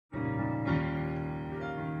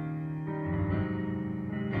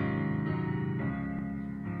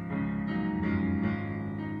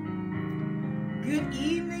Good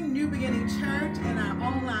evening, New Beginning Church and our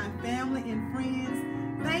online family and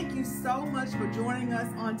friends. Thank you so much for joining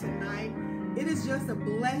us on tonight. It is just a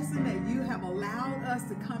blessing that you have allowed us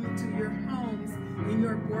to come into your homes and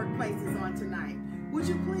your workplaces on tonight. Would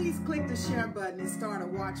you please click the share button and start a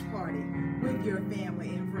watch party with your family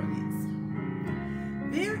and friends?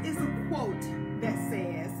 There is a quote that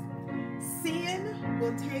says, "Sin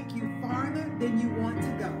will take you farther than you want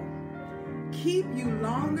to go, keep you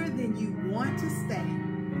longer than you want to stay,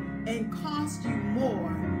 and cost you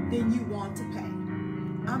more than you want to pay."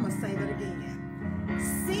 I'm going to say that again.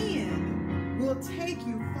 Sin will take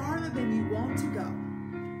you farther than you want to go,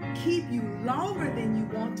 keep you longer than you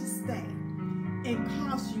want to stay, and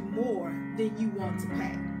cost you more than you want to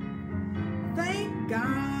pay. Thank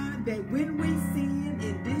God that when we sin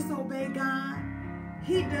and disobey God,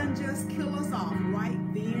 He doesn't just kill us off right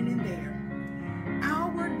then and there.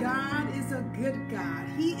 Our God is a good God.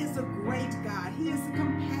 He is a great God. He is a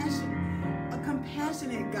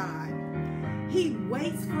compassionate God. He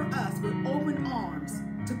waits for us with open arms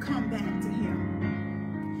to come back to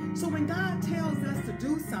Him. So when God tells us to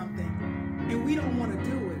do something and we don't want to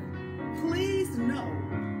do it, please know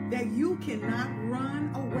that you cannot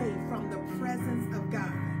run away from the presence of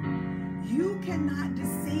God. You cannot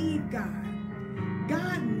deceive God.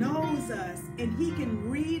 God knows us, and He can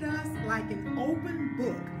read us like an open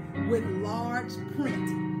book with large print,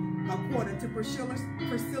 according to Priscilla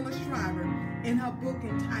Schreiber in her book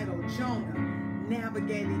entitled Jonah,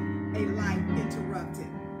 Navigating a Life Interrupted.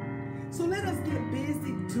 So let us get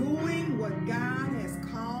busy doing what God has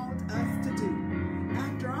called us to do.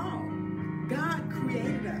 After all, God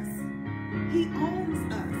created us. He owns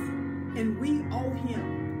us, and we owe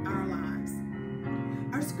Him our lives.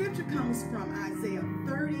 Our scripture comes from Isaiah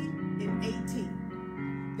 30 and 18.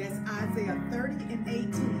 That's Isaiah 30 and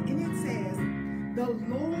 18. And it says, "The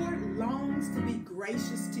Lord longs to be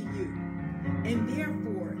gracious to you, and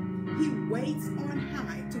therefore He waits on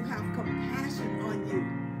high to have compassion on you.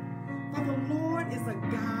 For the Lord is a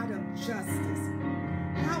God of justice.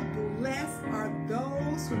 How blessed are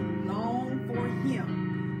those who long for Him."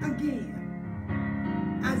 Again,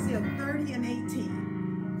 Isaiah 30 and 18.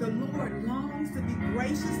 The Lord longs to be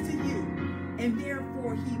gracious to you, and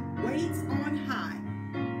therefore He waits on high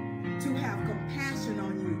to have compassion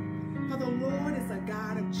on you. For the Lord is a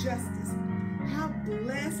God of justice. How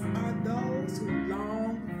blessed are those who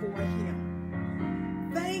long for Him.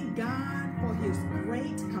 Thank God for His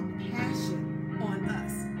great compassion on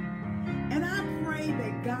us. And I pray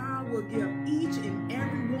that God will give each and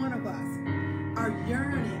every one of us our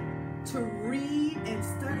yearning to read and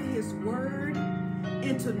study His Word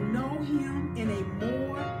and to know Him in a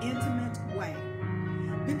more intimate way.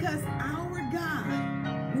 Because our God,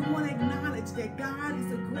 we want to acknowledge that God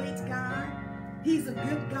is a great God. He's a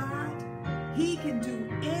good God. He can do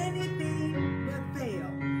anything but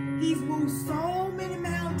fail. He's moved so many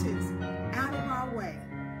mountains out of our way.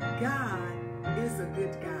 God is a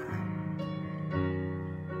good God.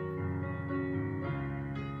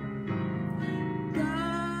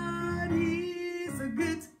 God is a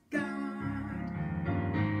good God.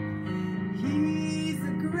 He's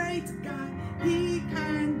a great God. He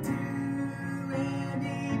can do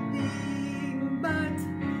anything but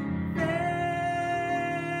fail.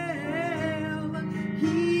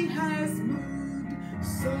 He has moved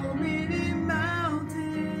so many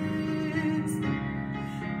mountains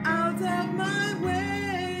out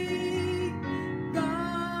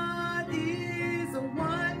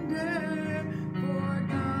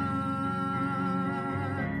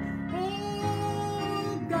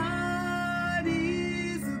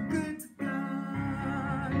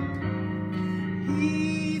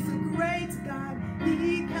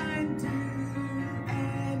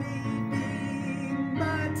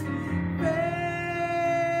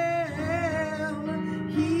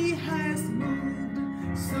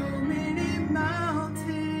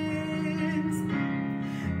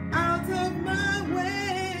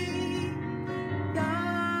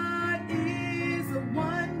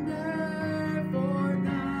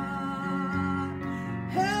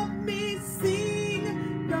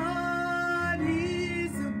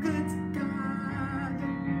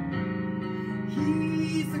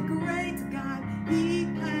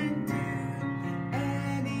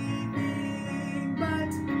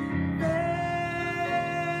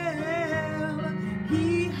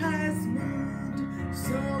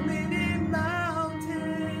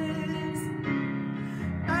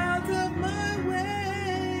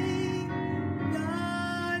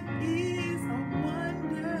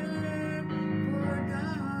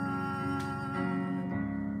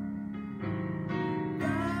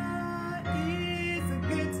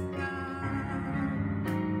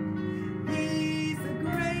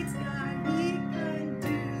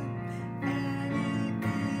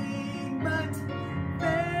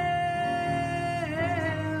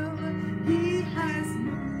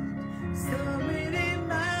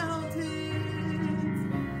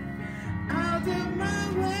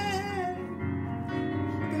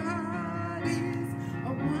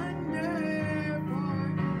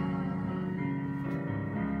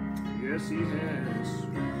Yes, he has.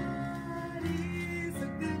 God is a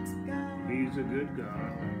good God. He's a good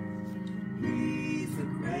God. He's a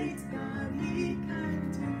great God. He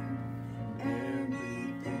can do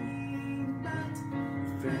anything but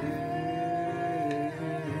fail.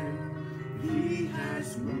 He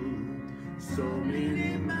has moved so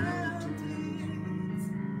many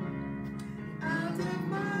mountains out of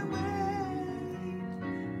my way.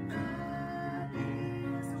 God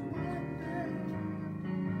is a wonder.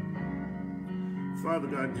 Father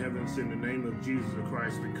God in heaven, in the name of Jesus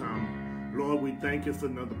Christ, we come. Lord, we thank you for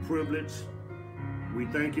another privilege. We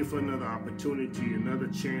thank you for another opportunity, another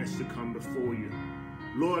chance to come before you.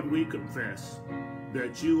 Lord, we confess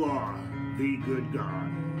that you are the good God.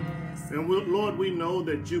 And Lord, we know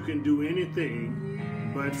that you can do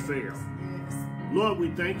anything but fail. Lord, we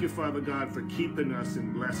thank you, Father God, for keeping us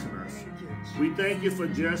and blessing us. We thank you for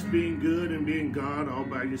just being good and being God all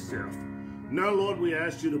by yourself. Now, Lord, we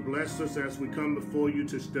ask you to bless us as we come before you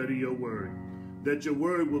to study your word. That your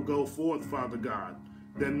word will go forth, Father God.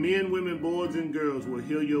 That men, women, boys, and girls will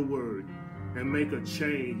hear your word and make a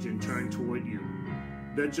change and turn toward you.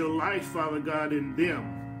 That your life, Father God, in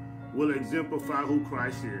them will exemplify who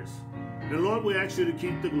Christ is. And Lord, we ask you to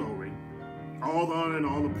keep the glory, all the honor, and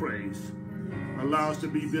all the praise. Allow us to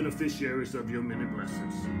be beneficiaries of your many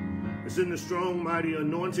blessings. It's in the strong, mighty,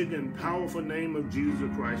 anointed, and powerful name of Jesus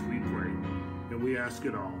Christ we pray. And we ask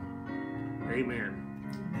it all. Amen.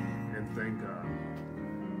 And thank God.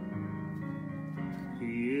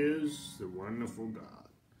 He is the wonderful God.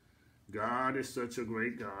 God is such a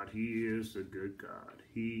great God. He is a good God.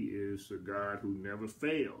 He is a God who never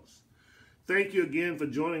fails. Thank you again for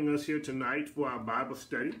joining us here tonight for our Bible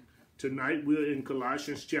study. Tonight we're in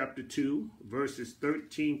Colossians chapter 2, verses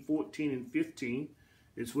 13, 14, and 15.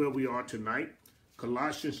 It's where we are tonight.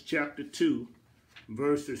 Colossians chapter 2,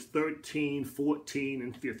 verses 13, 14,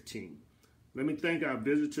 and 15. Let me thank our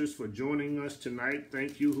visitors for joining us tonight.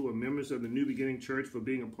 Thank you who are members of the New Beginning Church for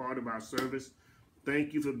being a part of our service.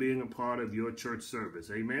 Thank you for being a part of your church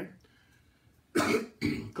service. Amen.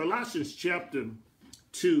 Colossians chapter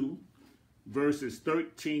 2, verses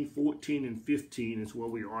 13, 14, and 15 is where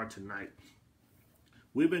we are tonight.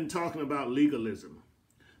 We've been talking about legalism.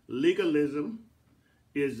 Legalism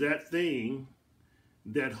is that thing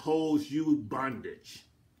that holds you bondage.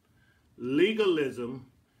 Legalism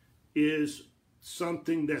is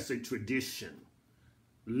something that's a tradition.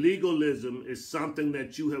 Legalism is something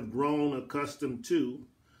that you have grown accustomed to.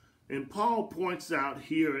 And Paul points out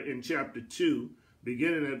here in chapter 2,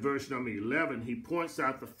 beginning at verse number 11, he points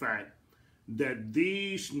out the fact that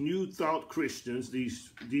these new thought Christians,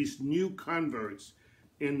 these new converts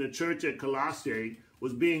in the church at Colossae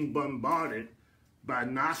was being bombarded by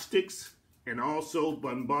Gnostics and also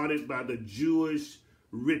bombarded by the Jewish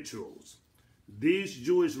rituals. These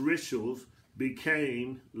Jewish rituals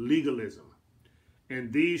became legalism.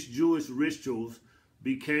 And these Jewish rituals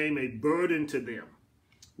became a burden to them.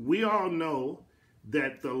 We all know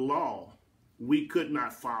that the law we could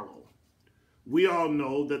not follow. We all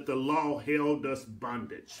know that the law held us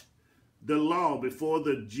bondage. The law, before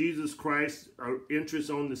the Jesus Christ entrance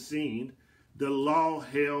on the scene, the law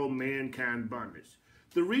held mankind bondage.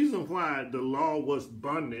 The reason why the law was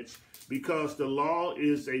bondage, because the law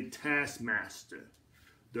is a taskmaster.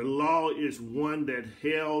 The law is one that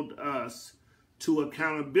held us to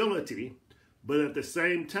accountability, but at the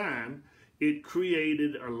same time, it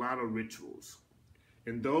created a lot of rituals.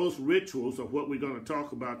 And those rituals are what we're going to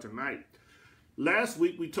talk about tonight. Last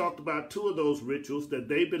week, we talked about two of those rituals that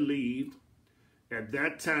they believed at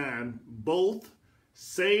that time both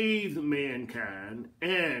saved mankind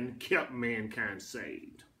and kept mankind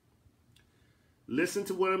saved. Listen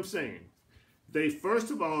to what I'm saying. They first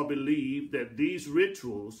of all believed that these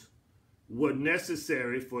rituals were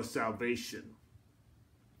necessary for salvation.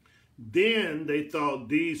 Then they thought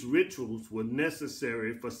these rituals were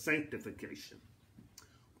necessary for sanctification.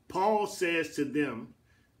 Paul says to them,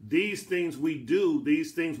 these things we do,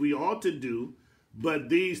 these things we ought to do, but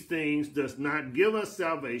these things does not give us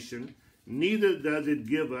salvation, neither does it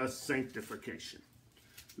give us sanctification.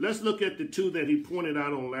 Let's look at the two that he pointed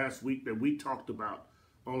out on last week that we talked about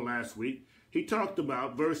on last week. He talked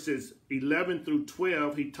about verses 11 through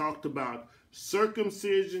 12. He talked about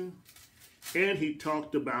circumcision and he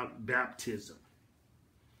talked about baptism.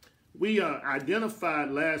 We identified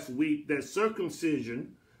last week that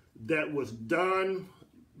circumcision that was done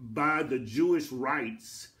by the Jewish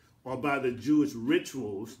rites or by the Jewish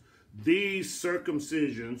rituals, these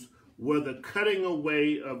circumcisions were the cutting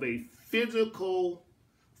away of a physical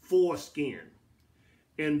foreskin.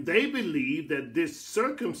 And they believed that this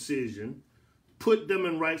circumcision put them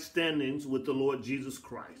in right standings with the Lord Jesus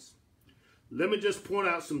Christ. let me just point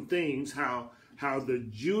out some things how the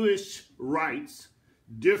Jewish rites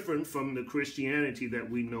different from the Christianity that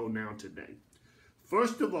we know now today.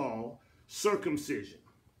 First of all, circumcision.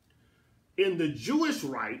 In the Jewish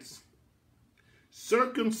rites,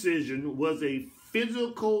 circumcision was a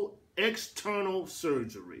physical external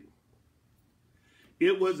surgery.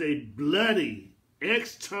 It was a bloody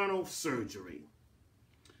external surgery.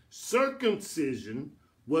 Circumcision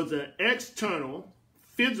was an external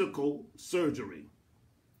physical surgery.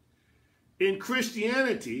 In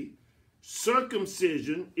Christianity,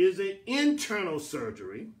 circumcision is an internal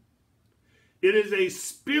surgery. It is a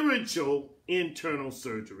spiritual internal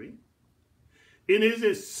surgery. It is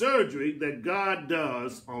a surgery that God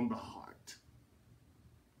does on the heart.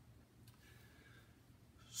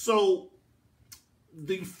 So,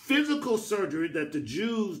 the physical surgery that the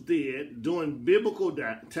Jews did during biblical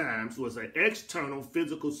times was an external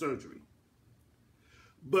physical surgery.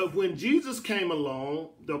 But when Jesus came along,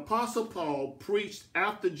 the Apostle Paul preached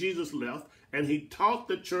after Jesus left, and he taught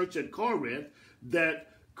the church at Corinth that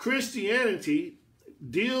Christianity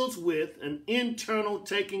deals with an internal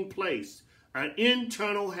taking place, an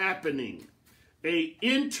internal happening, an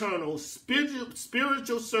internal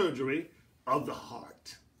spiritual surgery of the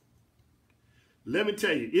heart. Let me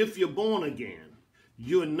tell you, if you're born again,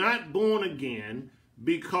 you're not born again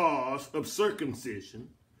because of circumcision.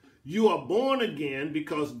 You are born again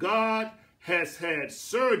because God has had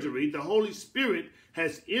surgery. The Holy Spirit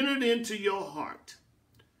has entered into your heart.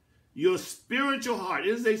 Your spiritual heart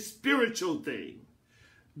is a spiritual thing.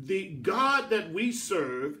 The God that we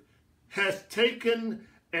serve has taken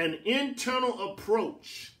an internal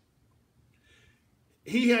approach.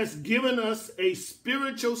 He has given us a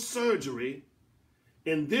spiritual surgery,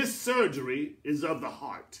 and this surgery is of the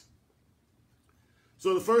heart.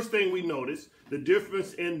 So the first thing we notice, the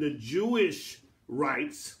difference in the Jewish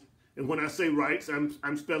rites, and when I say rites,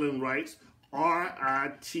 I'm spelling rites,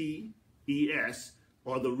 R-I-T-E-S,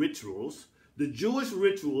 or the rituals. The Jewish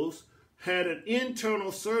rituals had an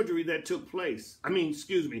internal surgery that took place.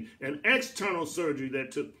 An external surgery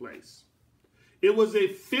that took place. It was a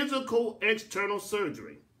physical external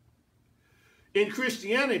surgery. In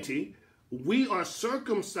Christianity, we are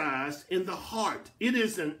circumcised in the heart. It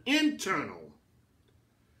is an internal,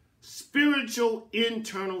 spiritual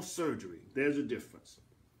internal surgery. There's a difference.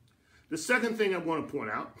 The second thing I want to point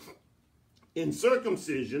out, in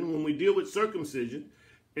circumcision, when we deal with circumcision,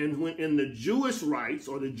 and when in the Jewish rites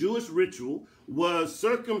or the Jewish ritual was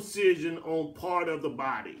circumcision on part of the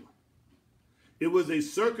body. It was a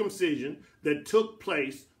circumcision that took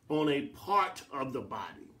place on a part of the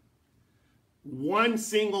body. One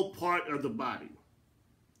single part of the body.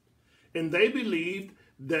 And they believed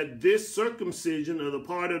that this circumcision of the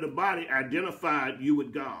part of the body identified you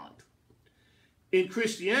with God. In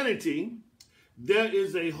Christianity, there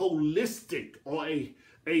is a holistic or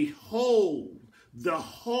a whole, the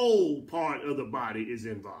whole part of the body is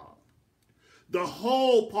involved. The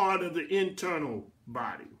whole part of the internal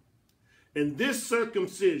body. And this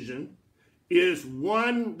circumcision is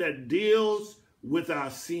one that deals with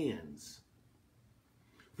our sins.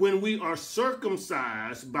 When we are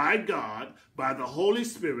circumcised by God, by the Holy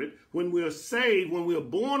Spirit, when we are saved, when we are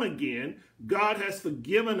born again, God has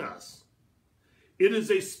forgiven us. It is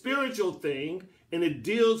a spiritual thing, and it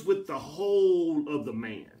deals with the whole of the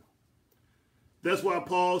man. That's why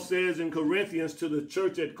Paul says in Corinthians to the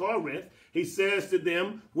church at Corinth, he says to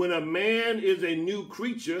them, when a man is a new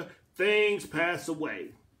creature, things pass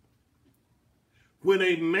away. When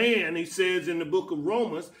a man, he says in the book of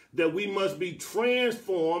Romans, that we must be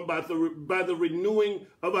transformed by the renewing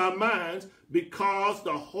of our minds, because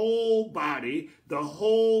the whole body, the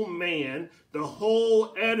whole man, the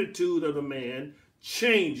whole attitude of the man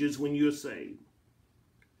changes when you're saved.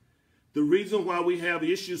 The reason why we have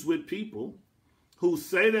issues with people who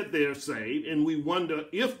say that they're saved and we wonder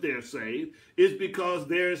if they're saved is because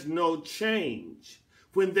there's no change.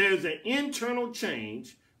 When there's an internal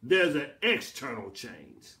change, there's an external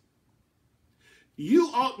change.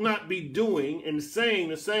 You ought not be doing and saying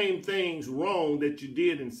the same things wrong that you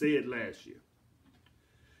did and said last year.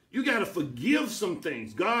 You got to forgive some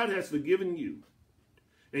things. God has forgiven you.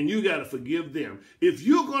 And you got to forgive them. If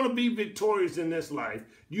you're going to be victorious in this life,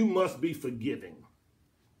 you must be forgiving.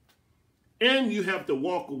 And you have to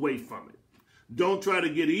walk away from it. Don't try to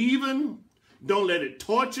get even. Don't let it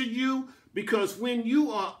torture you. Because when you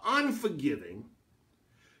are unforgiving,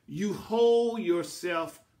 you hold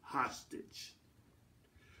yourself hostage.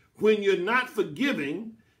 When you're not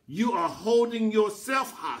forgiving, you are holding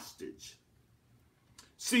yourself hostage.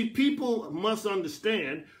 See, people must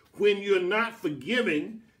understand when you're not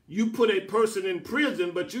forgiving, you put a person in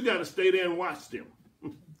prison, but you got to stay there and watch them.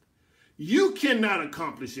 You cannot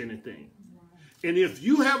accomplish anything. And if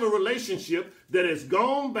you have a relationship that has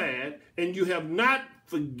gone bad and you have not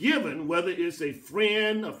forgiven, whether it's a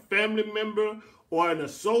friend, a family member, or an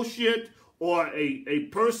associate, or a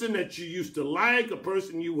person that you used to like, a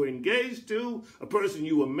person you were engaged to, a person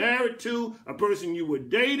you were married to, a person you were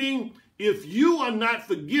dating, if you are not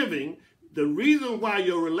forgiving, the reason why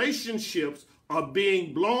your relationships are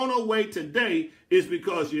being blown away today is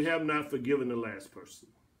because you have not forgiven the last person.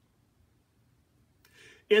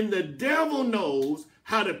 And the devil knows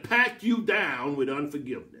how to pack you down with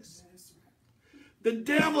unforgiveness. The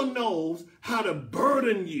devil knows how to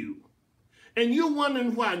burden you. And you're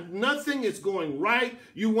wondering why nothing is going right.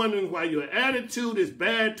 You're wondering why your attitude is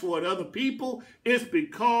bad toward other people. It's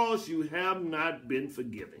because you have not been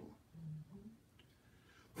forgiving.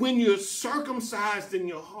 When you're circumcised in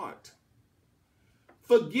your heart,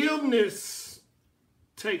 forgiveness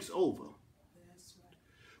takes over.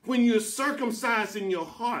 When you're circumcised in your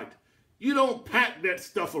heart, you don't pack that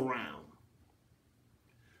stuff around.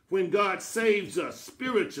 When God saves us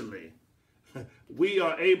spiritually, we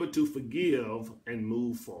are able to forgive and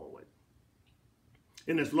move forward.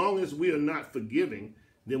 And as long as we are not forgiving,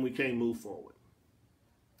 then we can't move forward.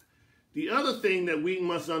 The other thing that we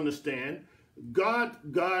must understand,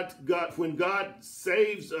 when God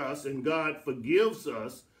saves us and God forgives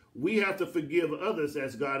us, we have to forgive others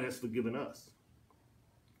as God has forgiven us.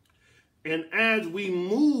 And as we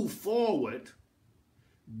move forward,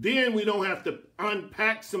 then we don't have to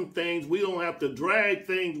unpack some things. We don't have to drag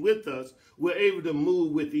things with us. We're able to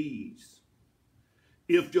move with ease.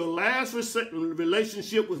 If your last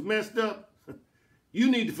relationship was messed up,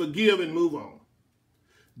 you need to forgive and move on.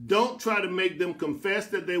 Don't try to make them confess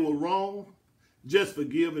that they were wrong. Just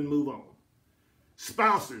forgive and move on.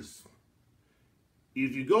 Spouses,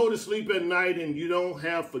 if you go to sleep at night and you don't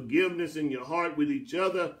have forgiveness in your heart with each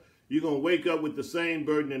other, you're going to wake up with the same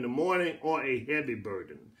burden in the morning, or a heavy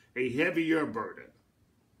burden, a heavier burden.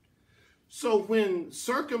 So when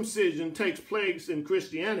circumcision takes place in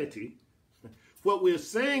Christianity, what we're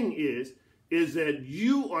saying is that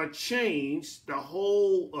you are changed. The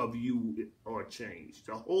whole of you are changed.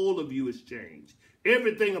 The whole of you is changed.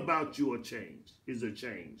 Everything about you is a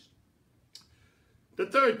change. The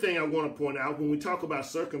third thing I want to point out when we talk about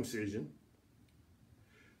circumcision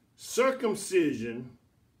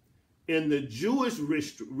in the Jewish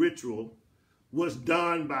ritual was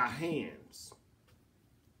done by hands.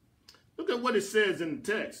 Look at what it says in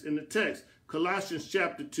the text. In the text, Colossians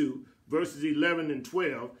chapter 2, verses 11 and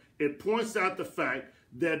 12, it points out the fact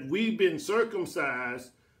that we've been circumcised.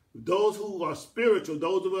 Those who are spiritual,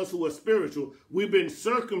 those of us who are spiritual, we've been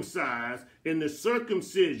circumcised, and the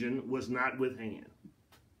circumcision was not with hand.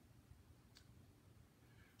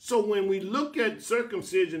 So when we look at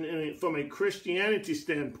circumcision from a Christianity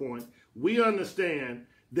standpoint, we understand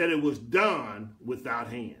that it was done without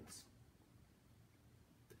hands.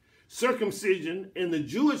 Circumcision in the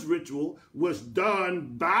Jewish ritual was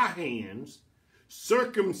done by hands.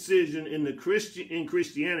 Circumcision in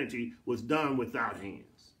Christianity was done without hands.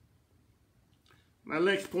 My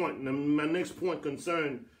next point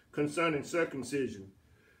concerning circumcision.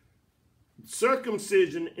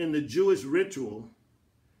 Circumcision in the Jewish ritual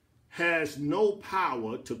has no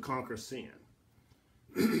power to conquer sin.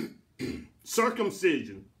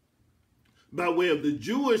 Circumcision, by way of the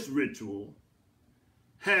Jewish ritual,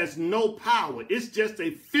 has no power. It's just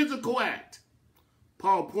a physical act.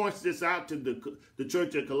 Paul points this out to the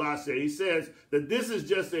church at Colossae. He says that this is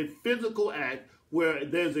just a physical act where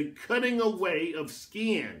there's a cutting away of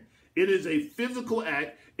skin. It is a physical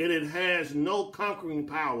act, and it has no conquering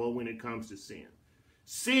power when it comes to sin.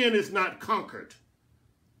 Sin is not conquered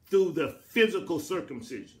through the physical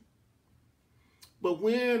circumcision. But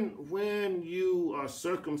when you are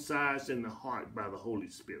circumcised in the heart by the Holy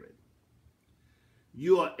Spirit,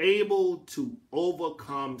 you are able to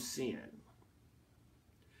overcome sin.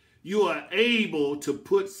 You are able to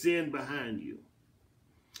put sin behind you.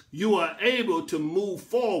 You are able to move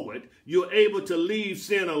forward. You're able to leave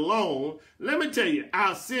sin alone. Let me tell you,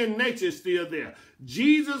 our sin nature is still there.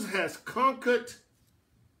 Jesus has conquered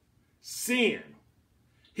sin.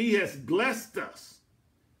 He has blessed us.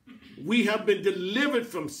 We have been delivered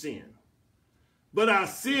from sin. But our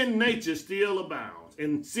sin nature still abounds.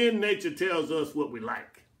 And sin nature tells us what we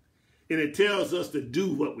like. And it tells us to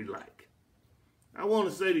do what we like. I want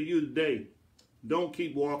to say to you today, don't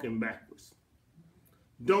keep walking backwards.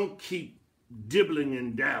 Don't keep dibbling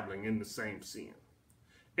and dabbling in the same sin.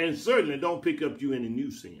 And certainly don't pick up you any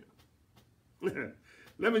new sin.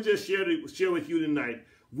 Let me just share with you tonight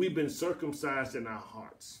we've been circumcised in our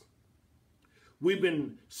hearts. We've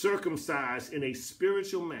been circumcised in a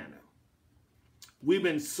spiritual manner. We've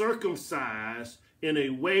been circumcised in a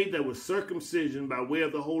way that was circumcision by way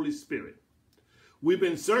of the Holy Spirit. We've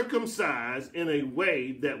been circumcised in a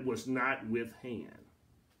way that was not with hand.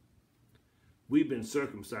 We've been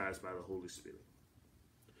circumcised by the Holy Spirit.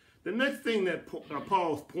 The next thing that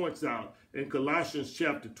Paul points out in Colossians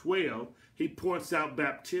chapter 12, he points out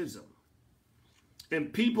baptism.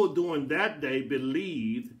 And people during that day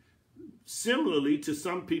believed, similarly to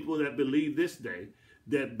some people that believe this day,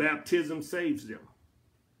 that baptism saves them.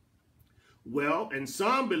 Well, and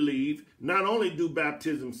some believe not only do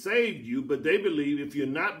baptism save you, but they believe if you're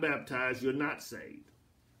not baptized, you're not saved.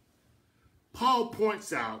 Paul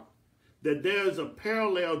points out that there's a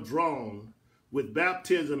parallel drawn with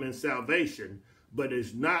baptism and salvation, but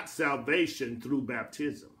it's not salvation through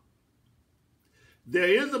baptism. There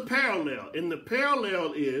is a parallel, and the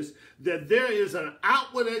parallel is that there is an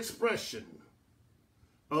outward expression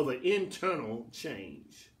of an internal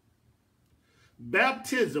change.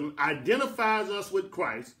 Baptism identifies us with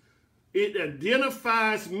Christ. It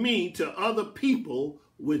identifies me to other people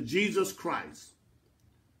with Jesus Christ.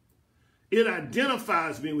 It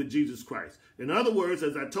identifies me with Jesus Christ. In other words,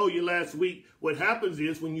 as I told you last week, what happens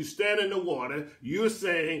is when you stand in the water, you're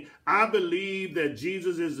saying, I believe that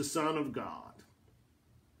Jesus is the Son of God.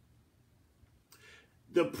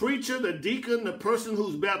 The preacher, the deacon, the person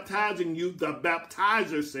who's baptizing you, the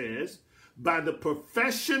baptizer says, by the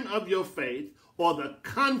profession of your faith, or the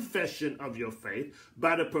confession of your faith,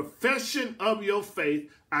 by the profession of your faith,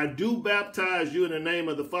 I do baptize you in the name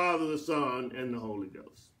of the Father, the Son, and the Holy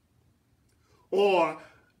Ghost. Or,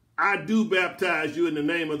 I do baptize you in the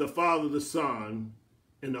name of the Father, the Son,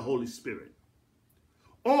 and the Holy Spirit.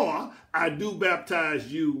 Or, I do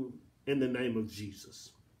baptize you in the name of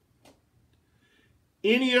Jesus.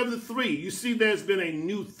 Any of the three. You see, there's been a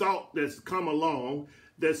new thought that's come along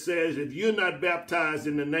that says if you're not baptized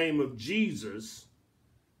in the name of Jesus,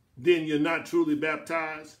 then you're not truly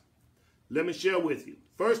baptized. Let me share with you.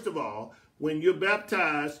 First of all, when you're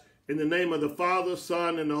baptized in the name of the Father,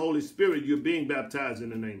 Son, and the Holy Spirit, you're being baptized in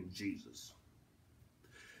the name of Jesus.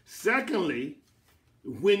 Secondly,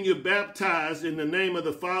 when you're baptized in the name of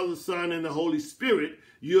the Father, Son, and the Holy Spirit,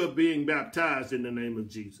 you're being baptized in the name of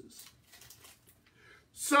Jesus.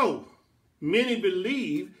 So, many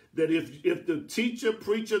believe that if the teacher,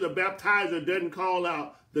 preacher, the baptizer doesn't call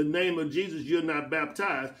out the name of Jesus, you're not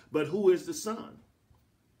baptized. But who is the Son?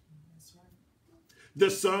 That's right.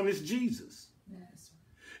 The Son is Jesus. That's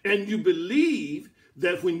right. And you believe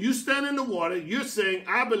that when you stand in the water, you're saying,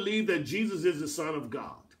 I believe that Jesus is the Son of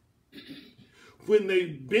God. When they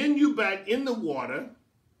bend you back in the water,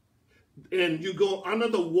 and you go under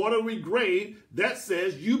the watery grave, that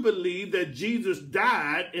says you believe that Jesus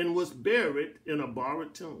died and was buried in a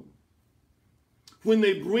borrowed tomb. When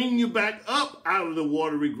they bring you back up out of the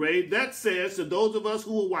watery grave, that says to those of us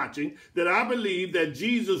who are watching that I believe that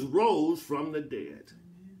Jesus rose from the dead.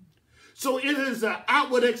 Amen. So it is an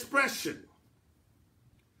outward expression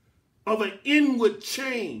of an inward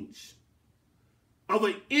change, of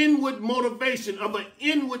an inward motivation, of an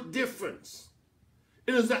inward difference.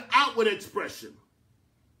 It is an outward expression.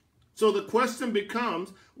 So the question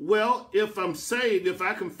becomes, well, if I'm saved, if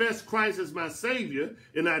I confess Christ as my Savior,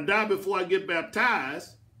 and I die before I get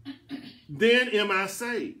baptized, then am I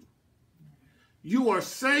saved? You are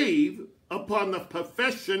saved upon the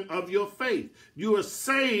profession of your faith. You are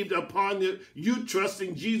saved upon you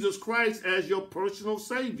trusting Jesus Christ as your personal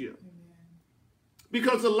Savior.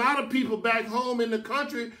 Because a lot of people back home in the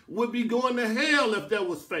country would be going to hell if that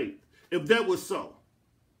was faith, if that was so.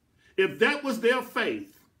 If that was their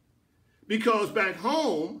faith, because back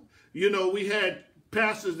home, you know, we had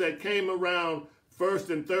pastors that came around first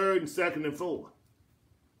and third and second and fourth.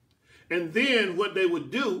 And then what they would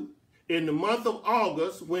do in the month of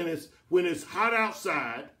August, when it's hot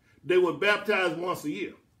outside, they would baptize once a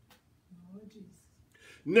year. Oh, Jesus.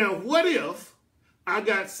 Now, what if I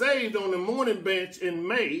got saved on the morning bench in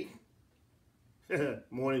May,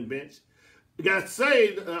 morning bench, got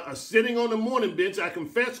saved sitting on the morning bench. I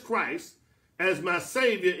confessed Christ as my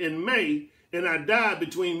Savior in May, and I died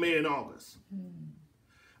between May and August.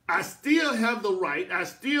 I still have the right. I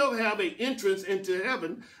still have an entrance into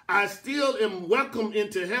heaven. I still am welcomed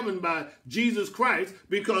into heaven by Jesus Christ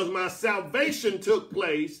because my salvation took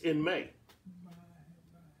place in May.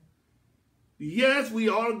 Yes, we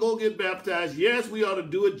ought to go get baptized. Yes, we ought to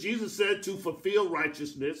do it. Jesus said to fulfill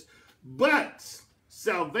righteousness, but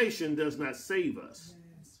salvation does not save us.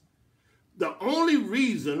 Yes. The only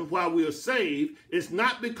reason why we are saved is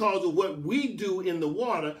not because of what we do in the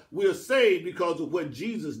water. We are saved because of what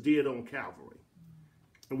Jesus did on Calvary.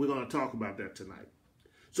 And we're going to talk about that tonight.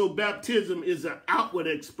 So baptism is an outward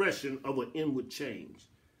expression of an inward change.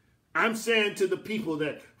 I'm saying to the people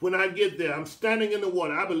that when I get there, I'm standing in the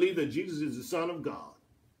water. I believe that Jesus is the Son of God.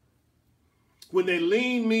 When they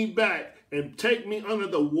lean me back and take me under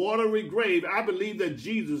the watery grave, I believe that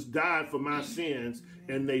Jesus died for my sins,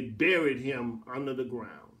 and they buried him under the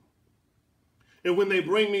ground. And when they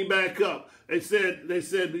bring me back up, they said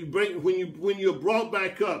when you're brought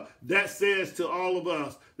back up, that says to all of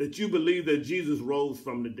us that you believe that Jesus rose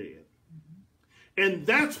from the dead. And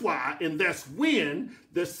that's why, and that's when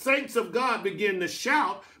the saints of God begin to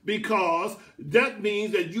shout, because that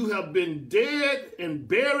means that you have been dead and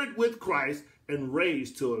buried with Christ and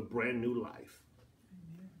raised to a brand new life.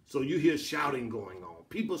 So you hear shouting going on,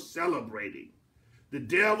 people celebrating. The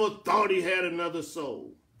devil thought he had another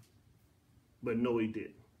soul, but no, he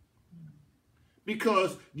didn't.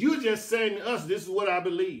 Because you're just saying to us, this is what I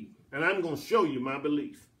believe, and I'm going to show you my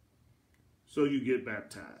belief. So you get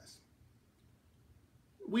baptized.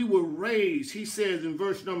 We were raised, he says in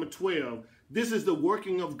verse number 12, this is the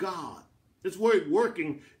working of God. This word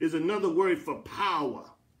working is another word for power.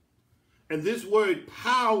 And this word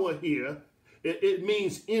power here, it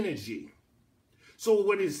means energy. So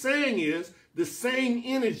what he's saying is the same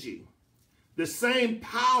energy, the same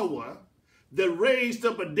power that raised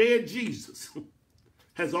up a dead Jesus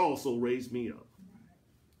has also raised me up.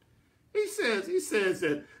 He says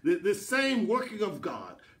that the same working of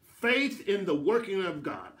God, faith in the working of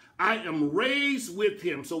God. I am raised with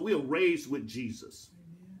him. So we are raised with Jesus.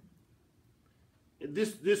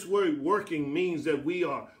 This word working means that we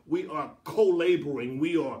are co-laboring,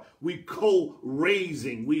 we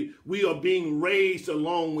co-raising, we are being raised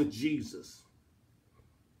along with Jesus.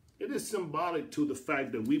 It is symbolic to the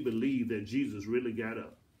fact that we believe that Jesus really got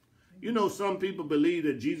up. You know, some people believe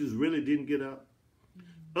that Jesus really didn't get up.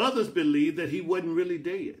 Others believe that he wasn't really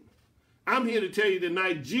dead. I'm here to tell you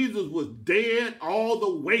tonight, Jesus was dead, all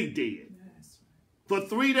the way dead. For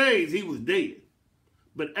 3 days he was dead.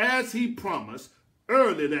 But as he promised,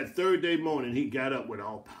 early that third day morning, he got up with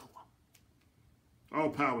all power. All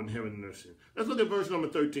power in heaven and earth. Let's look at verse number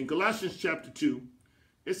 13. Colossians chapter 2.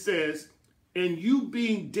 It says, and you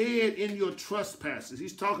being dead in your trespasses.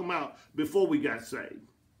 He's talking about before we got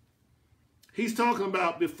saved. He's talking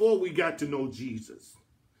about before we got to know Jesus.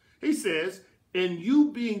 He says, and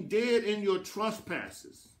you being dead in your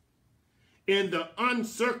trespasses, in the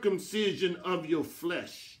uncircumcision of your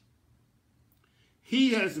flesh,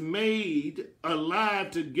 he has made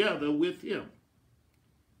alive together with him.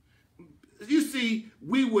 You see,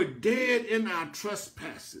 we were dead in our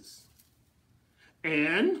trespasses.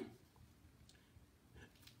 And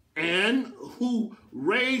who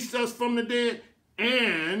raised us from the dead,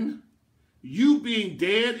 and you being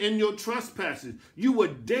dead in your trespasses. You were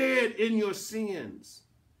dead in your sins.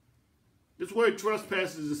 This word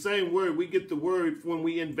trespass is the same word we get the word when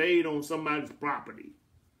we invade on somebody's property.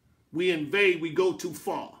 We invade, we go too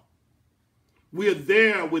far. We're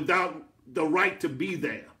there without the right to be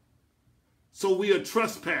there. So we are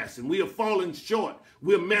trespassing. We are falling short.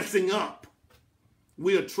 We're messing up.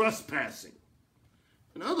 We are trespassing.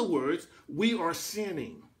 In other words, we are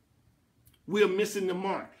sinning. We are missing the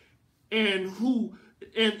mark. And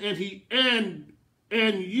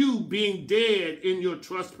you being dead in your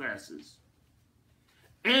trespasses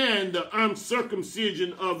and the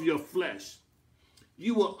uncircumcision of your flesh.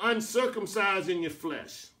 You were uncircumcised in your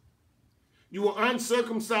flesh. You were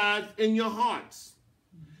uncircumcised in your hearts.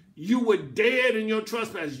 You were dead in your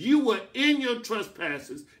trespasses. You were in your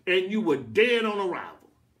trespasses and you were dead on arrival.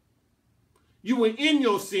 You were in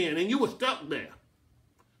your sin and you were stuck there.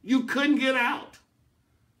 You couldn't get out.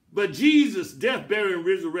 But Jesus' death, burial, and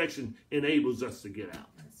resurrection enables us to get out.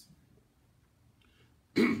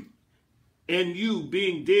 And you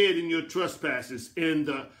being dead in your trespasses, in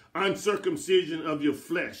the uncircumcision of your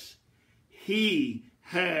flesh, he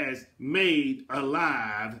has made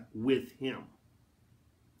alive with him.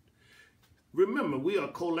 Remember, we are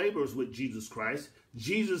co-laborers with Jesus Christ.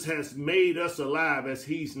 Jesus has made us alive as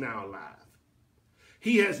he's now alive.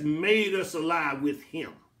 He has made us alive with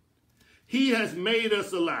him. He has made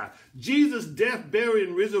us alive. Jesus' death, burial,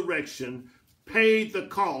 and resurrection paid the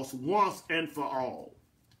cost once and for all.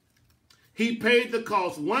 He paid the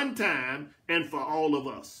cost one time and for all of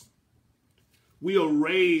us. We are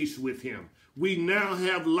raised with him. We now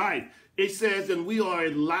have life. It says, and we are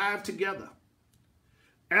alive together.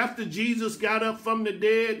 After Jesus got up from the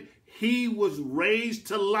dead, he was raised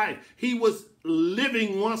to life. He was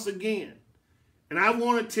living once again. And I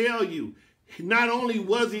want to tell you, not only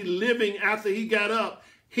was he living after he got up,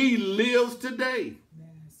 he lives today.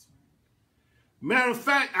 Yes. Matter of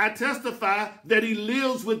fact, I testify that he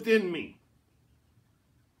lives within me.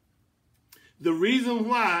 The reason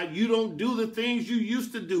why you don't do the things you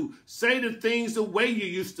used to do, say the things the way you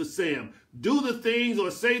used to say them, do the things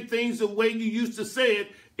or say things the way you used to say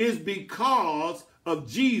it, is because of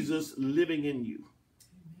Jesus living in you.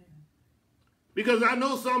 Amen. Because I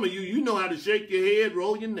know some of you, you know how to shake your head,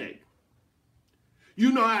 roll your neck.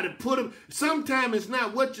 You know how to put them. Sometimes it's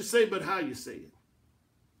not what you say, but how you say it.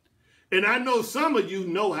 And I know some of you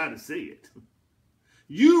know how to say it.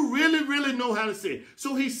 You really, really know how to say it.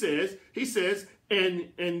 So he says,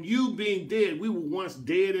 and you being dead, we were once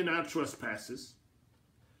dead in our trespasses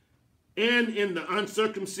and in the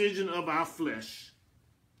uncircumcision of our flesh.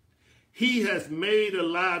 He has made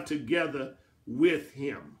alive together with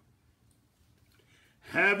him,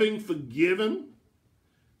 having forgiven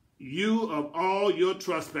you of all your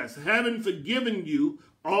trespasses. Having forgiven you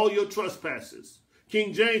all your trespasses.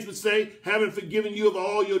 King James would say, having forgiven you of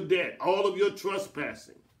all your debt, all of your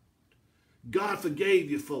trespassing. God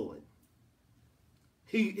forgave you for it.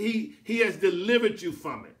 He has delivered you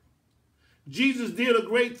from it. Jesus did a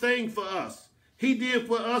great thing for us. He did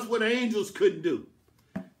for us what angels couldn't do.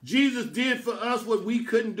 Jesus did for us what we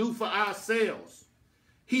couldn't do for ourselves.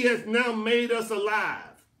 He has now made us alive.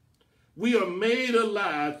 We are made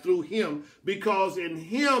alive through him because in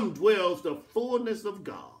him dwells the fullness of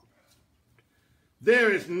God.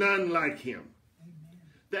 There is none like him. Amen.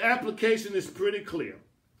 The application is pretty clear.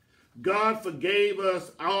 God forgave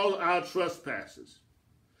us all our trespasses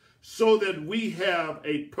so that we have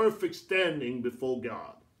a perfect standing before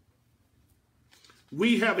God.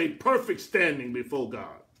 We have a perfect standing before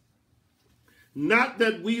God. Not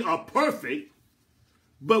that we are perfect,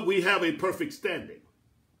 but we have a perfect standing.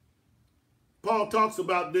 Paul talks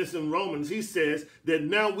about this in Romans. He says that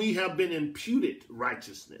now we have been imputed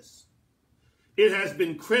righteousness. It has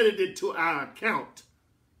been credited to our account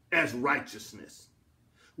as righteousness.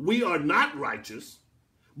 We are not righteous,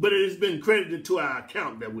 but it has been credited to our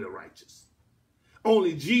account that we're righteous.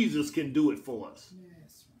 Only Jesus can do it for us.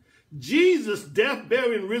 Yes. Jesus' death,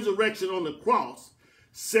 burial, and resurrection on the cross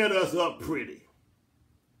set us up pretty.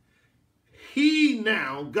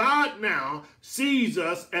 God now sees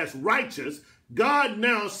us as righteous. God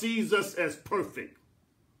now sees us as perfect.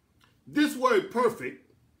 This word perfect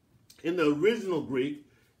in the original Greek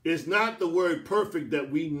is not the word perfect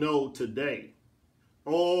that we know today.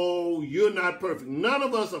 Oh, you're not perfect. None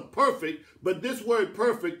of us are perfect, but this word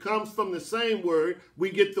perfect comes from the same word we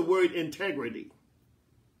get the word integrity.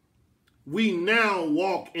 We now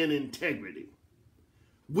walk in integrity.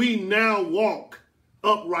 We now walk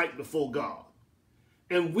upright before God.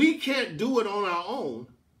 And we can't do it on our own.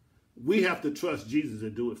 We have to trust Jesus to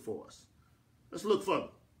do it for us. Let's look further.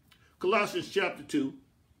 Colossians chapter 2,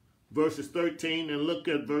 verses 13, and look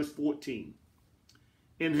at verse 14.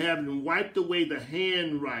 And having wiped away the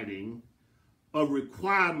handwriting of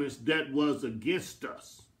requirements that was against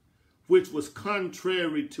us, which was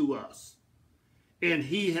contrary to us, and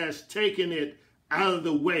he has taken it out of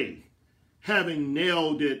the way, having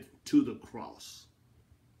nailed it to the cross.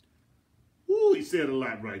 Ooh, he said a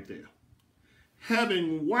lot right there.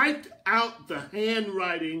 Having wiped out the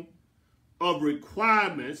handwriting of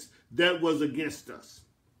requirements that was against us.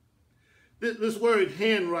 This word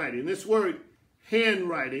handwriting,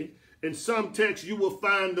 in some texts you will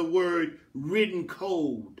find the word written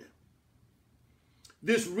code.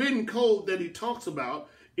 This written code that he talks about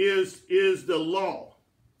is the law.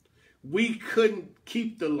 We couldn't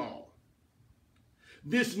keep the law.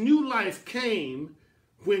 This new life came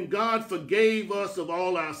when God forgave us of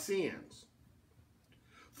all our sins.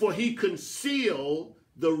 For he concealed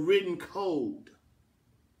the written code.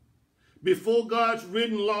 Before God's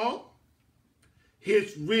written law,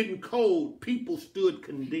 his written code, people stood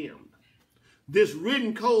condemned. This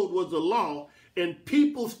written code was the law, and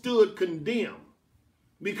people stood condemned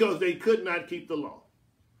because they could not keep the law.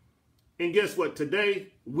 And guess what? Today,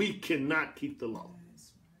 we cannot keep the law.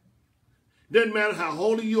 Doesn't matter how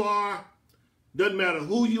holy you are. Doesn't matter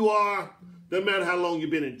who you are. Doesn't matter how long you've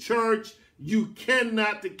been in church. You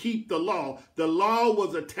cannot keep the law. The law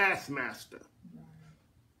was a taskmaster.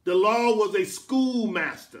 The law was a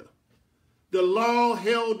schoolmaster. The law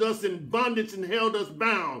held us in bondage and held us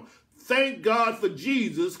bound. Thank God for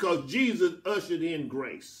Jesus, because Jesus ushered in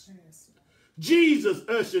grace. Jesus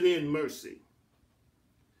ushered in mercy.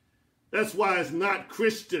 That's why it's not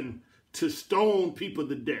Christian to stone people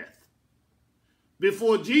to death.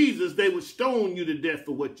 Before Jesus, they would stone you to death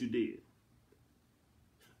for what you did.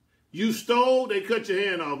 You stole, they cut your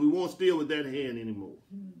hand off. We won't steal with that hand anymore.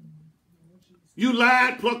 You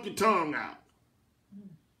lied, pluck your tongue out.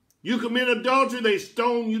 You commit adultery, they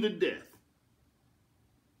stone you to death.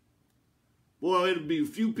 Boy, it'll be a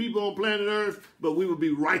few people on planet Earth, but we will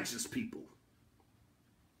be righteous people.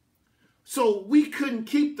 So we couldn't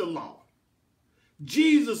keep the law.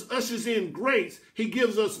 Jesus ushers in grace. He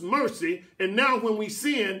gives us mercy. And now when we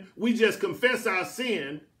sin, we just confess our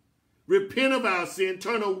sin, repent of our sin,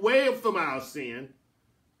 turn away from our sin,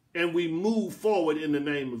 and we move forward in the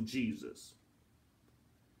name of Jesus.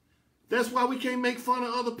 That's why we can't make fun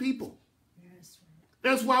of other people.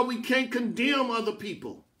 That's why we can't condemn other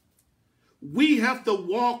people. We have to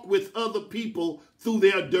walk with other people through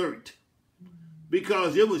their dirt.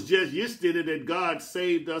 Because it was just yesterday that God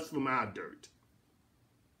saved us from our dirt.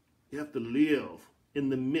 You have to live in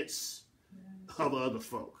the midst of other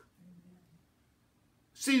folk.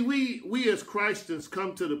 See, we as Christians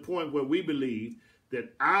come to the point where we believe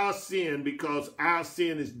that our sin, because our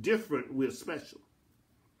sin is different, we're special.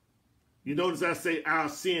 You notice I say our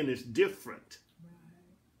sin is different.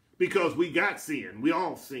 Because we got sin. We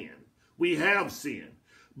all sin. We have sin.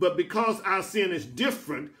 But because our sin is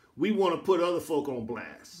different, we want to put other folk on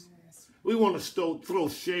blast. We want to throw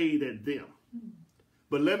shade at them.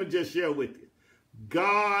 But let me just share with you.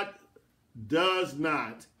 God does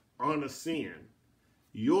not honor sin.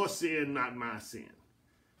 Your sin, not my sin.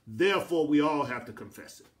 Therefore, we all have to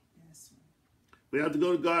confess it. We have to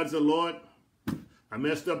go to God and say, Lord, I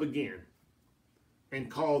messed up again. And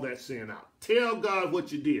call that sin out. Tell God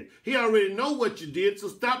what you did. He already know what you did, so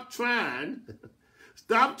stop trying.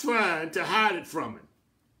 Stop trying to hide it from him.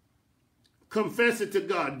 Confess it to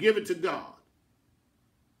God. Give it to God.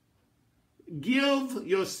 Give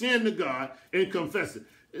your sin to God and confess it.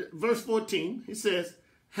 Verse 14, he says,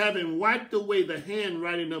 having wiped away the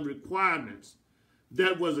handwriting of requirements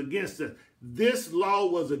that was against us. This law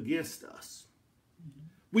was against us.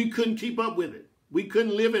 We couldn't keep up with it. We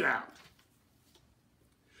couldn't live it out.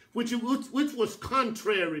 Which was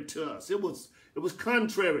contrary to us. It was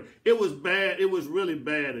contrary. It was bad. It was really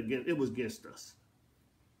bad. It was against us.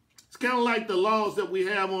 It's kind of like the laws that we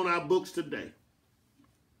have on our books today.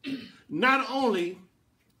 Not only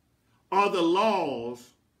are the laws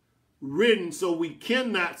written so we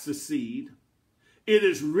cannot succeed, it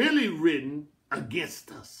is really written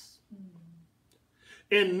against us.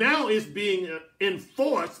 And now it's being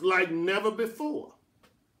enforced like never before.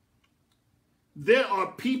 There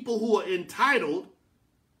are people who are entitled,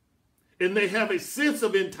 and they have a sense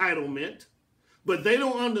of entitlement, but they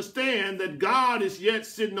don't understand that God is yet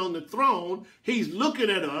sitting on the throne. He's looking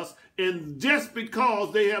at us, and just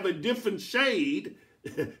because they have a different shade,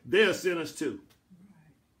 they're sinners too.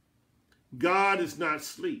 God is not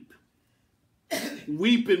asleep.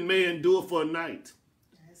 Weeping may endure for a night,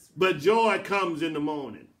 but joy comes in the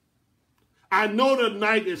morning. I know the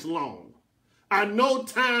night is long. I know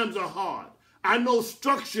times are hard. I know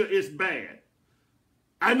structure is bad.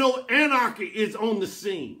 I know anarchy is on the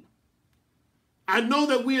scene. I know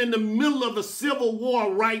that we're in the middle of a civil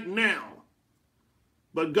war right now.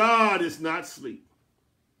 But God is not asleep.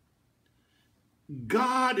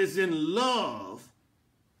 God is in love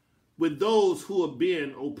with those who are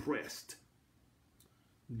being oppressed.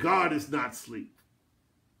 God is not asleep.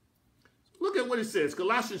 Look at what it says.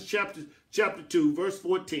 Colossians chapter 2, verse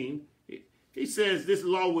 14. He says this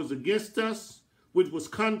law was against us, which was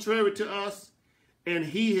contrary to us, and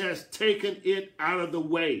he has taken it out of the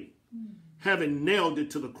way, having nailed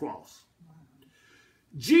it to the cross.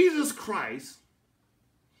 Jesus Christ,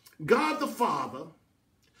 God the Father,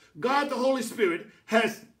 God the Holy Spirit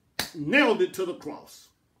has nailed it to the cross.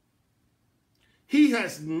 He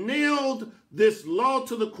has nailed this law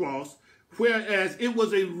to the cross, whereas it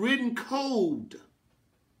was a written code.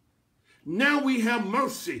 Now we have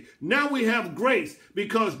mercy. Now we have grace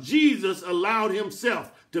because Jesus allowed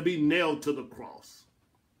himself to be nailed to the cross.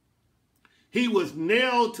 He was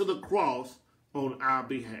nailed to the cross on our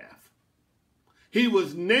behalf. He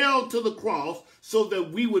was nailed to the cross so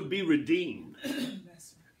that we would be redeemed.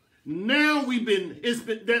 Now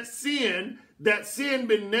that sin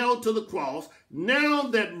been nailed to the cross. Now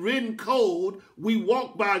that written code, we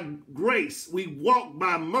walk by grace. We walk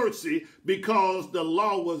by mercy because the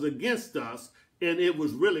law was against us and it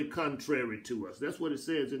was really contrary to us. That's what it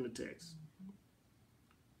says in the text.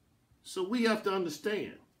 So we have to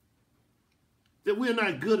understand that we're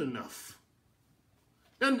not good enough.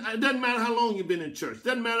 It doesn't matter how long you've been in church.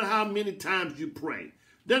 Doesn't matter how many times you pray.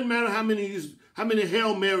 Doesn't matter how many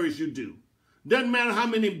Hail Marys you do. Doesn't matter how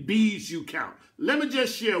many beads you count. Let me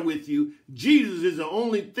just share with you, Jesus is the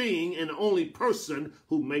only thing and the only person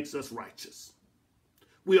who makes us righteous.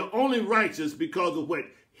 We are only righteous because of what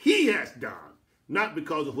he has done, not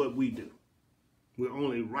because of what we do. We're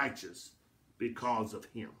only righteous because of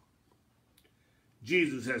him.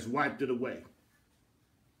 Jesus has wiped it away.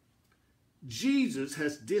 Jesus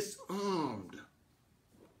has disarmed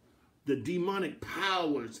the demonic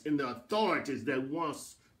powers and the authorities that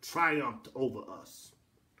once triumphed over us.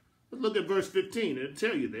 Let's look at verse 15. It'll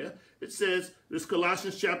tell you there. It says, this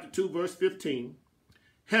Colossians chapter 2, verse 15,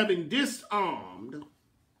 having disarmed,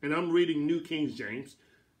 and I'm reading New King James,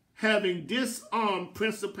 having disarmed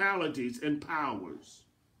principalities and powers,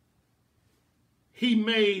 he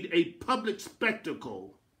made a public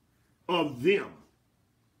spectacle of them,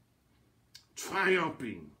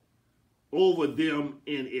 triumphing over them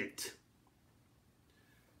in it.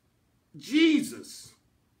 Jesus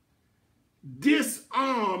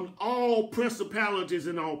disarmed all principalities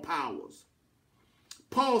and all powers.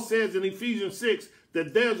 Paul says in Ephesians 6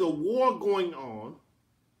 that there's a war going on.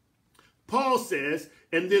 Paul says,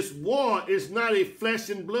 and this war is not a flesh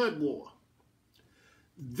and blood war.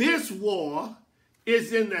 This war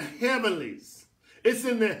is in the heavenlies. It's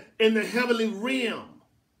in the heavenly realm.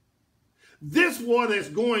 This war that's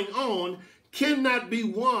going on cannot be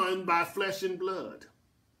won by flesh and blood.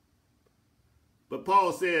 But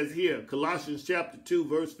Paul says here, Colossians chapter 2,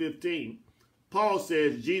 verse 15, Paul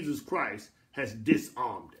says Jesus Christ has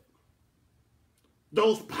disarmed it.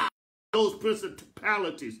 Those powers, those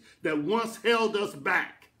principalities that once held us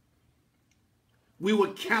back, we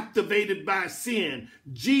were captivated by sin.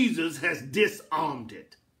 Jesus has disarmed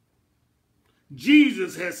it.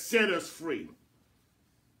 Jesus has set us free.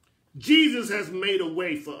 Jesus has made a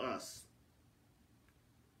way for us.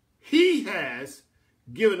 He has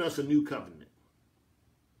given us a new covenant.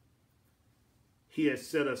 He has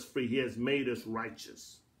set us free. He has made us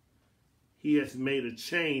righteous. He has made a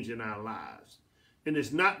change in our lives. And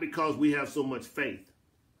it's not because we have so much faith,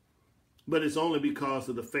 but it's only because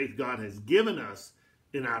of the faith God has given us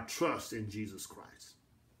in our trust in Jesus Christ.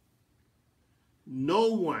 No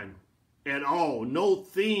one at all, no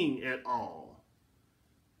thing at all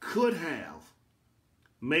could have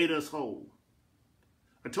made us whole.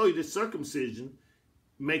 I told you this circumcision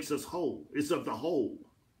makes us whole. It's of the whole.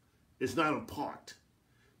 It's not a part.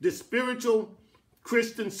 The spiritual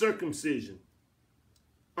Christian circumcision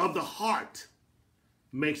of the heart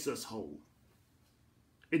makes us whole.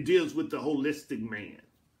 It deals with the holistic man.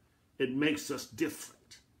 It makes us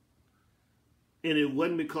different. And it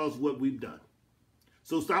wasn't because of what we've done.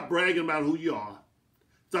 So stop bragging about who you are.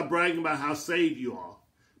 Stop bragging about how saved you are,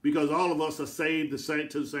 because all of us are saved to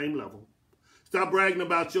the same level. Stop bragging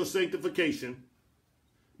about your sanctification,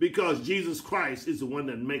 because Jesus Christ is the one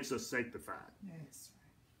that makes us sanctified. Yes.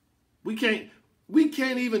 We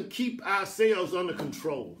can't even keep ourselves under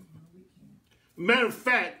control. Matter of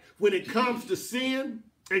fact, when it comes to sin,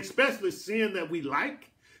 especially sin that we like,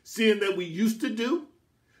 sin that we used to do,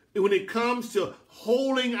 when it comes to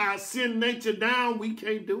holding our sin nature down, we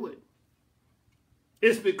can't do it.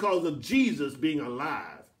 It's because of Jesus being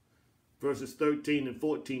alive. Verses 13 and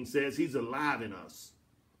 14 says he's alive in us.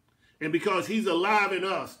 And because he's alive in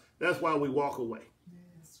us, that's why we walk away.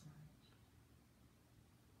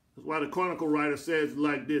 That's why the Chronicle writer says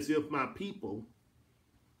like this: if my people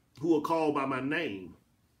who are called by my name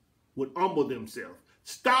would humble themselves.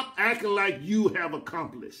 Stop acting like you have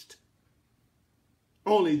accomplished.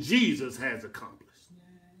 Only Jesus has accomplished.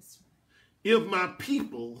 Yes. If my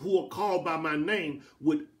people who are called by my name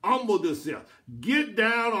would humble themselves, get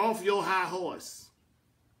down off your high horse.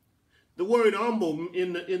 The word humble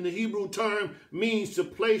in the Hebrew term means to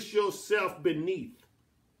place yourself beneath.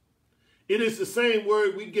 It is the same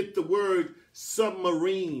word we get the word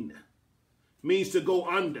submarine, means to go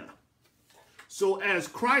under. So as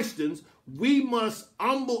Christians, we must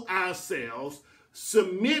humble ourselves,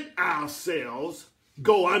 submit ourselves,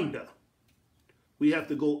 go under. We have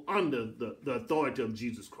to go under the authority of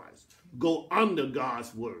Jesus Christ. Go under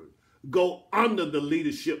God's word. Go under the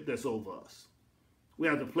leadership that's over us. We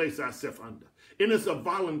have to place ourselves under. And it's a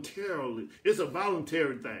voluntary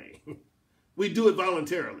thing. We do it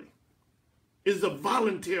voluntarily. It's a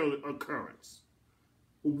voluntary occurrence.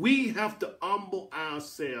 We have to humble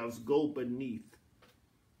ourselves, go beneath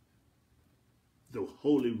the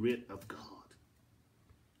holy writ of God.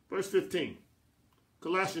 Verse 15,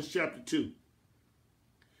 Colossians chapter 2.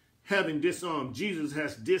 Having disarmed, Jesus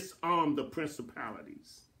has disarmed the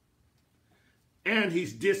principalities. And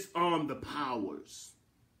he's disarmed the powers.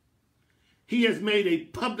 He has made a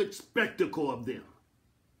public spectacle of them.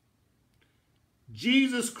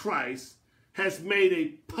 Jesus Christ has made a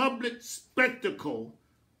public spectacle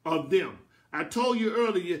of them. I told you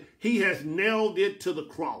earlier, he has nailed it to the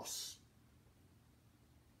cross.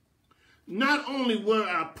 Not only were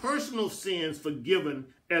our personal sins forgiven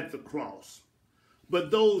at the cross,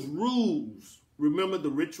 but those rules, remember the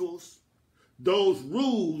rituals? Those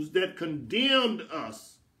rules that condemned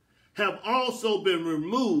us have also been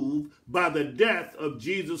removed by the death of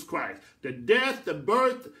Jesus Christ. The death, the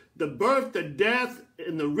birth, the death,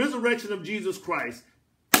 and the resurrection of Jesus Christ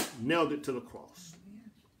nailed it to the cross.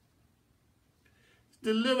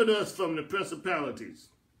 Delivered us from the principalities.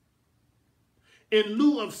 In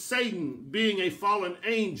lieu of Satan being a fallen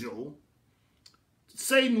angel,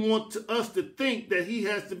 Satan wants us to think that he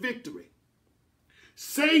has the victory.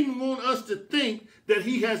 Satan wants us to think that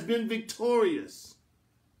he has been victorious.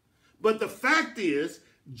 But the fact is,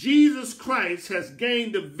 Jesus Christ has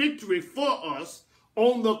gained the victory for us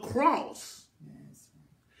on the cross. Yes.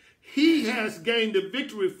 He has gained the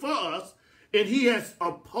victory for us, and he has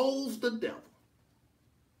opposed the devil.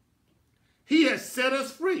 He has set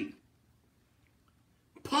us free.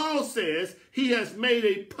 Paul says he has made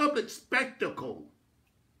a public spectacle.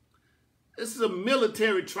 This is a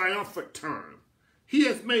military triumphant term. He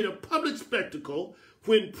has made a public spectacle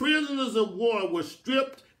when prisoners of war were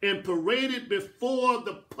stripped and paraded before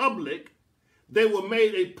the public. They were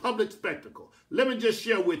made a public spectacle. Let me just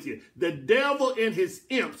share with you. The devil and his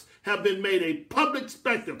imps have been made a public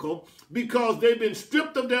spectacle because they've been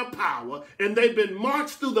stripped of their power and they've been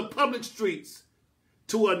marched through the public streets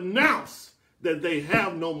to announce that they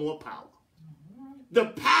have no more power. The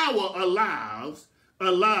power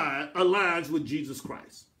aligns with Jesus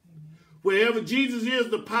Christ. Wherever Jesus is,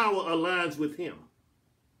 the power aligns with him.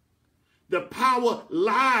 The power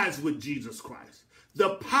lies with Jesus Christ.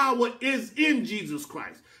 The power is in Jesus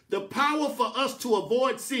Christ. The power for us to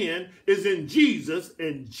avoid sin is in Jesus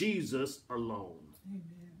and Jesus alone.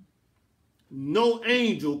 Amen. No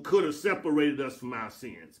angel could have separated us from our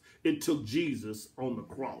sins. It took Jesus on the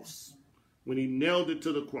cross. When he nailed it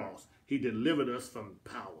to the cross, he delivered us from the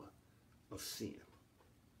power of sin.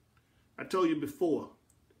 I told you before,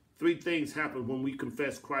 3 things happen when we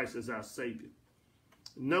confess Christ as our Savior.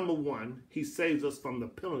 Number 1, he saves us from the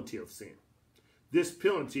penalty of sin. This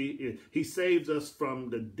penalty, he saves us from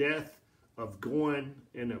the death of going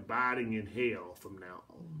and abiding in hell from now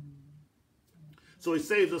on. So he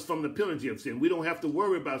saves us from the penalty of sin. We don't have to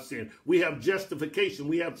worry about sin. We have justification.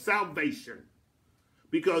 We have salvation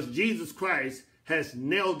because Jesus Christ has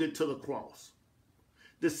nailed it to the cross.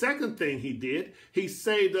 The second thing he did, he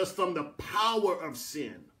saved us from the power of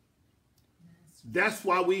sin. That's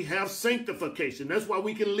why we have sanctification. That's why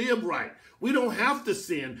we can live right. We don't have to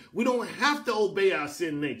sin. We don't have to obey our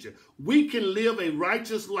sin nature. We can live a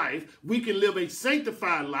righteous life. We can live a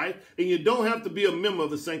sanctified life, and you don't have to be a member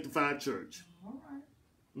of a sanctified church. All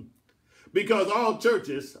right. Because all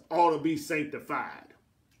churches ought to be sanctified.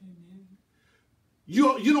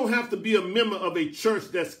 You don't have to be a member of a church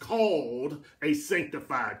that's called a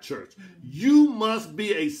sanctified church. You must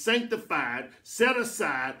be a sanctified, set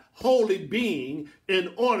aside, holy being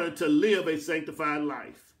in order to live a sanctified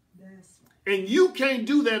life. Yes. And you can't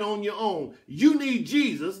do that on your own. You need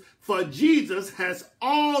Jesus, for Jesus has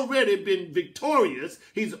already been victorious.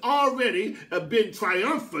 He's already been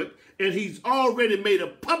triumphant, and he's already made a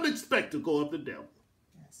public spectacle of the devil.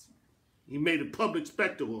 Yes. He made a public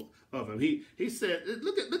spectacle of him. He said,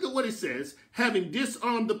 look at what he says. Having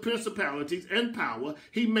disarmed the principalities and power,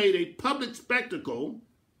 he made a public spectacle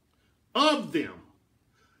of them.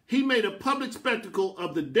 He made a public spectacle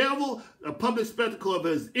of the devil, a public spectacle of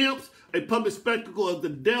his imps, a public spectacle of the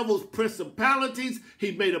devil's principalities.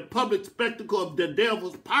 He made a public spectacle of the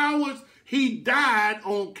devil's powers. He died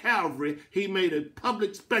on Calvary. He made a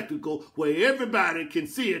public spectacle where everybody can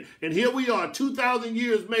see it. And here we are 2,000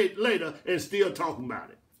 years later and still talking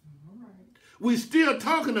about it. We're still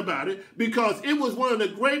talking about it because it was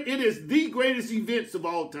it is the greatest events of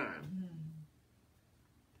all time.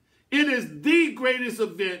 It is the greatest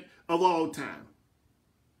event of all time.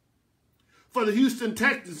 For the Houston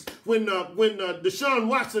Texans, when Deshaun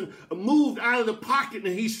Watson moved out of the pocket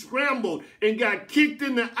and he scrambled and got kicked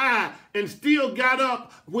in the eye and still got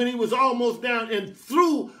up when he was almost down and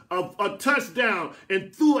threw a touchdown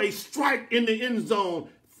and threw a strike in the end zone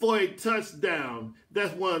for a touchdown.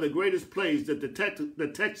 That's one of the greatest plays that the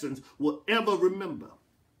Texans will ever remember.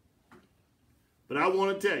 But I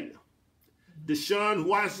want to tell you, Deshaun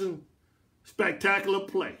Watson's spectacular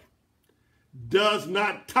play does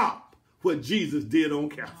not top what Jesus did on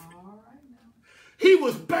Calvary. He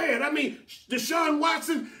was bad. I mean, Deshaun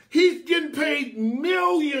Watson, he's getting paid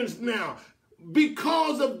millions now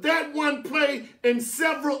because of that one play and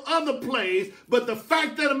several other plays. But the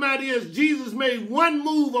fact of the matter is, Jesus made one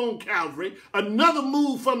move on Calvary, another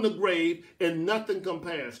move from the grave, and nothing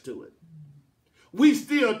compares to it. We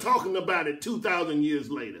still talking about it 2,000 years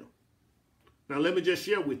later. Now, let me just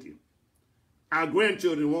share with you. Our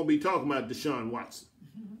grandchildren won't be talking about Deshaun Watson.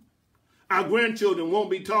 Our grandchildren won't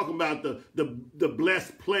be talking about the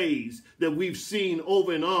blessed plays that we've seen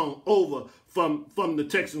over and over from the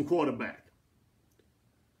Texan quarterback.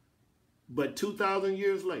 But 2,000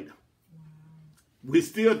 years later, we're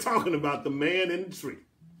still talking about the man in the tree.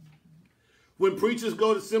 When preachers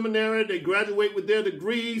go to seminary, they graduate with their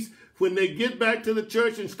degrees. When they get back to the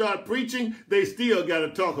church and start preaching, they still got to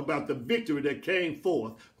talk about the victory that came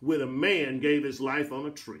forth when a man gave his life on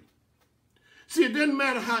a tree. See, it doesn't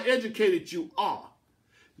matter how educated you are.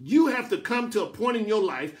 You have to come to a point in your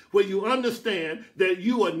life where you understand that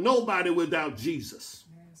you are nobody without Jesus.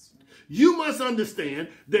 You must understand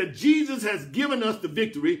that Jesus has given us the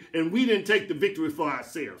victory and we didn't take the victory for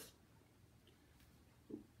ourselves.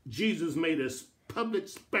 Jesus made a public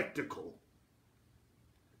spectacle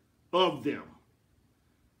of them,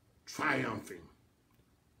 triumphing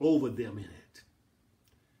over them in it.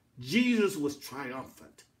 Jesus was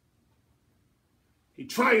triumphant. He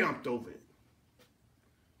triumphed over it.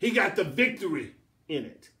 He got the victory in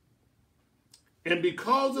it. And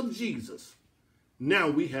because of Jesus, now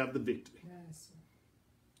we have the victory. Yes.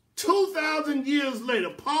 2,000 years later,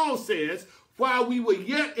 Paul says, while we were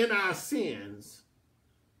yet in our sins,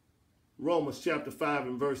 Romans chapter 5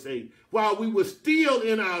 and verse 8, while we were still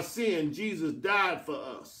in our sin, Jesus died for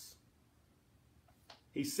us.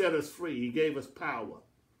 He set us free. He gave us power.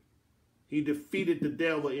 He defeated the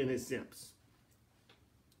devil in his imps.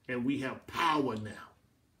 And we have power now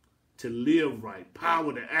to live right,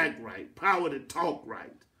 power to act right, power to talk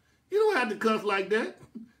right. You don't have to cuss like that.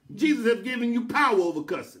 Jesus has given you power over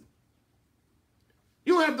cussing.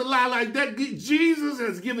 You don't have to lie like that. Jesus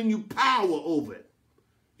has given you power over it.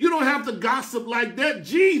 You don't have to gossip like that.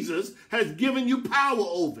 Jesus has given you power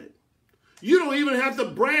over it. You don't even have to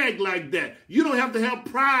brag like that. You don't have to have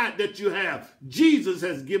pride that you have. Jesus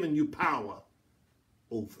has given you power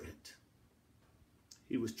over it.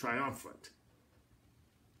 He was triumphant.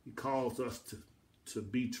 He calls us to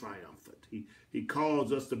be triumphant. He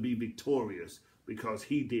calls us to be victorious because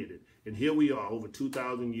he did it. And here we are over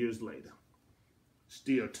 2,000 years later,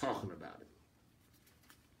 still talking about it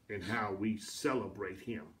and how we celebrate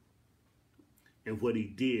him and what he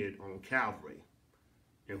did on Calvary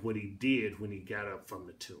and what he did when he got up from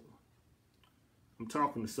the tomb. I'm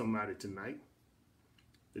talking to somebody tonight.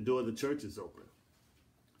 The door of the church is open.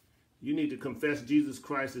 You need to confess Jesus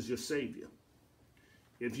Christ as your Savior.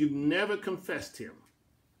 If you've never confessed him,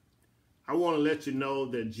 I want to let you know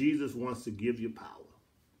that Jesus wants to give you power.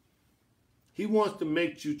 He wants to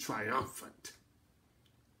make you triumphant.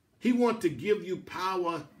 He wants to give you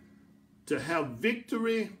power to have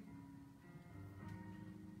victory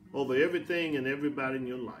over everything and everybody in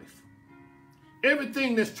your life.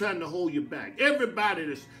 Everything that's trying to hold you back.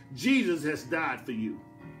 Jesus has died for you.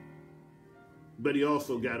 But he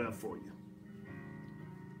also got up for you.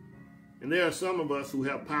 And there are some of us who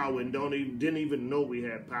have power and didn't even know we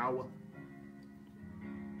had power.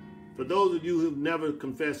 For those of you who've never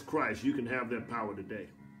confessed Christ, you can have that power today.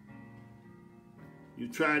 You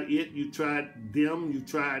tried it, you tried them, you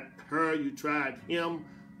tried her, you tried him.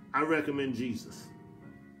 I recommend Jesus.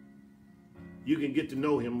 You can get to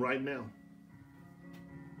know him right now.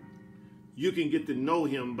 You can get to know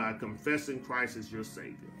him by confessing Christ as your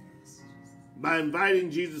Savior. By inviting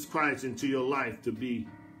Jesus Christ into your life to be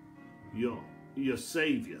your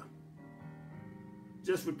Savior.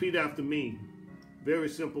 Just repeat after me. Very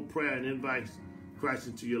simple prayer and invite Christ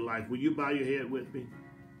into your life. Will you bow your head with me?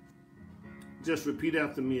 Just repeat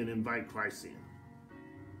after me and invite Christ in.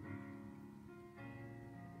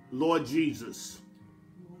 Lord Jesus,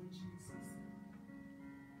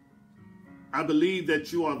 I believe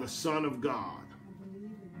that you are the Son of God.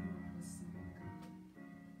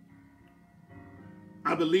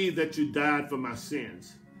 I believe that you died for my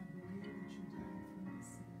sins.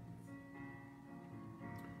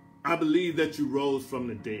 I believe that you rose from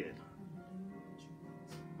the dead.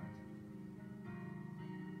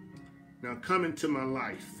 Now come into my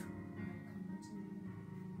life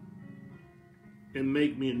and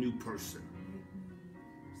make me a new person.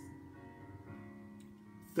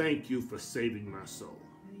 Thank you for saving my soul.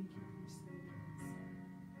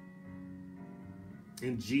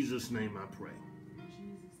 In Jesus' name I pray.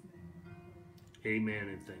 Amen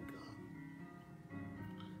and thank God.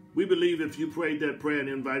 We believe if you prayed that prayer and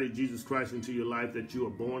invited Jesus Christ into your life that you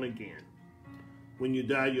are born again. When you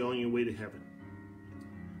die, you're on your way to heaven.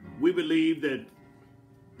 We believe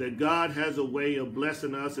that God has a way of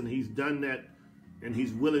blessing us, and he's done that, and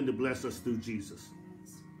he's willing to bless us through Jesus.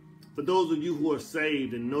 For those of you who are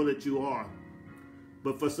saved and know that you are,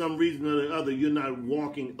 but for some reason or the other, you're not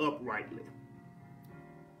walking uprightly,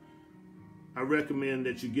 I recommend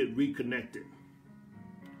that you get reconnected,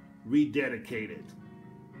 rededicated,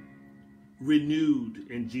 renewed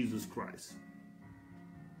in Jesus Christ.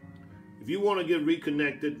 If you want to get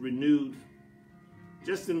reconnected, renewed,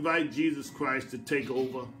 just invite Jesus Christ to take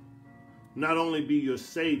over, not only be your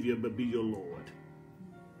Savior, but be your Lord.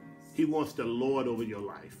 He wants to lord over your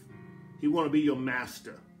life. He wants to be your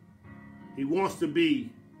master. He wants to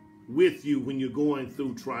be with you when you're going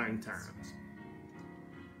through trying times.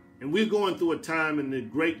 And we're going through a time in the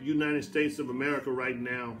great United States of America right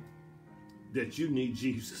now that you need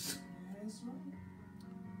Jesus.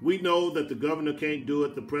 We know that the governor can't do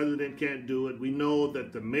it, the president can't do it, we know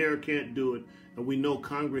that the mayor can't do it, and we know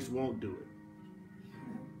Congress won't do it.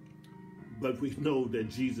 But we know that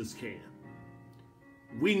Jesus can.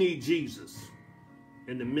 We need Jesus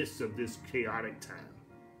in the midst of this chaotic time.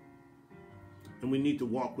 And we need to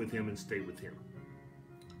walk with him and stay with him.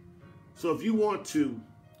 So if you want to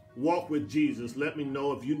walk with Jesus, let me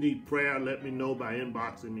know. If you need prayer, let me know by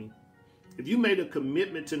inboxing me. If you made a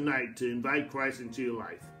commitment tonight to invite Christ into your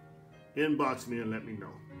life, inbox me and let me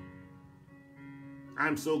know.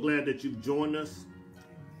 I'm so glad that you've joined us.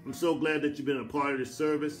 I'm so glad that you've been a part of this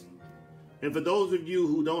service. And for those of you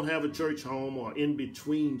who don't have a church home or in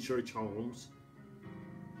between church homes,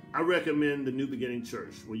 I recommend the New Beginning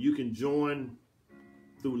Church, where you can join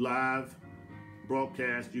through live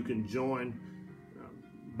broadcast. You can join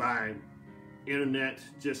by internet.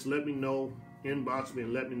 Just let me know, inbox me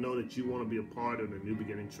and let me know that you want to be a part of the New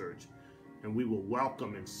Beginning Church, and we will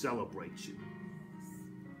welcome and celebrate you.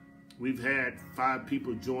 We've had 5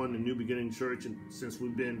 people join the New Beginning Church since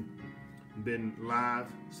we've been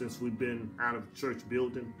live, since we've been out of church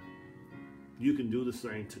building. You can do the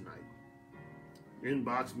same tonight.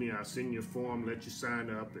 Inbox me, I'll send you a form, let you sign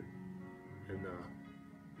up and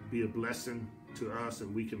be a blessing to us,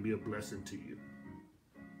 and we can be a blessing to you.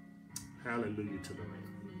 Hallelujah to the Lamb.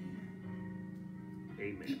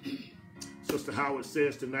 Amen. Sister Howard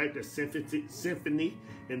says tonight that Symphony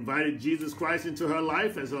invited Jesus Christ into her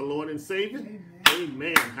life as her Lord and Savior. Amen.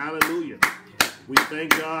 Amen. Hallelujah. We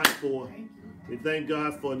thank God for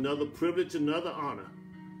another privilege, another honor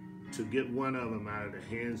to get one of them out of the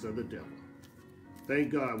hands of the devil.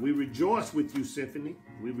 Thank God. We rejoice with you, Symphony.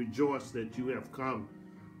 We rejoice that you have come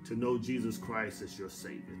to know Jesus Christ as your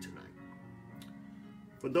Savior tonight.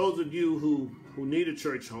 For those of you who need a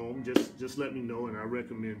church home, just let me know, and I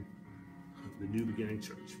recommend the New Beginning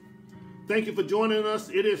Church. Thank you for joining us.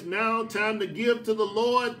 It is now time to give to the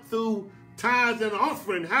Lord through tithes and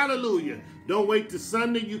offering. Hallelujah. Don't wait till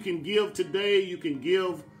Sunday. You can give today. You can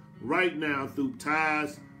give right now through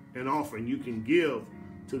tithes and offering. You can give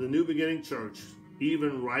to the New Beginning Church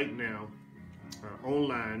even right now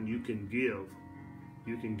online. You can give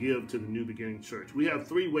to the New Beginning Church. We have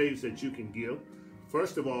 3 ways that you can give.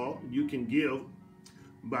 First of all, you can give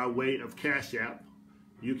by way of Cash App.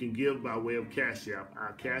 You can give by way of Cash App.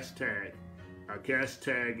 Our cash tag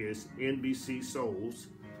is NBC Souls,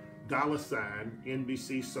 $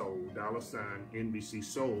 NBC Soul, $ NBC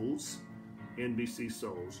Souls, NBC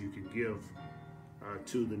Souls. You can give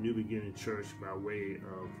to the New Beginning Church by way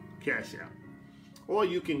of Cash App. Or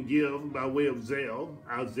you can give by way of Zelle.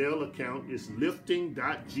 Our Zelle account is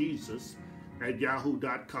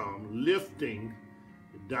lifting.jesus@yahoo.com.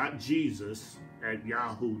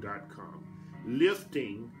 Lifting.jesus@yahoo.com.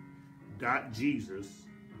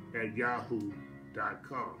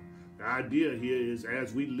 Lifting.jesus@yahoo.com. The idea here is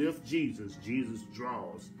as we lift Jesus, Jesus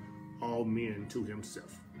draws all men to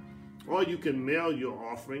himself. Or you can mail your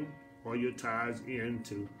offering or your tithes in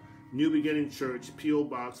to New Beginning Church, P.O.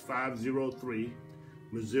 Box 503,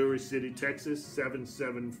 Missouri City, Texas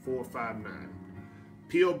 77459.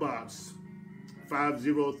 P.O. Box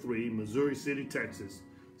 503, Missouri City, Texas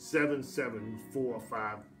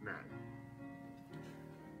 77459.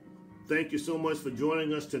 Thank you so much for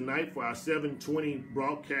joining us tonight for our 7:20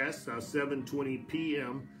 broadcast, our 7:20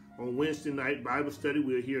 p.m. on Wednesday night Bible study.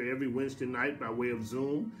 We're here every Wednesday night by way of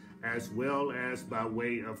Zoom as well as by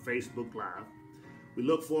way of Facebook Live. We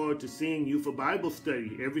look forward to seeing you for Bible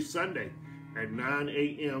study every Sunday at 9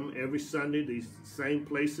 a.m. every Sunday, these same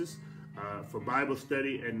places for Bible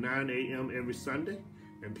study at 9 a.m. every Sunday.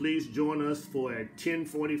 And please join us for a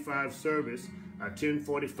 10:45 service, a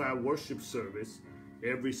 10:45 worship service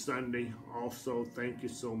every Sunday also. Thank you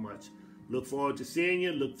so much. Look forward to seeing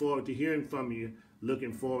you. Look forward to hearing from you.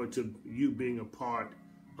 Looking forward to you being a part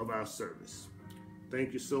of our service.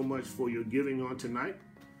 Thank you so much for your giving on tonight.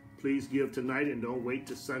 Please give tonight and don't wait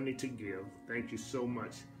till Sunday to give. Thank you so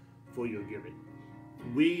much for your giving.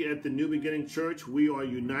 We at the New Beginning Church, we are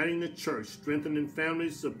uniting the church, strengthening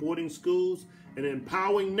families, supporting schools, and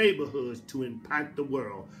empowering neighborhoods to impact the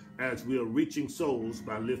world as we are reaching souls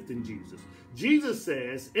by lifting Jesus. Jesus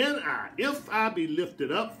says, and if I be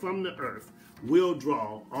lifted up from the earth, will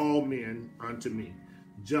draw all men unto me.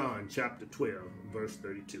 John chapter 12, verse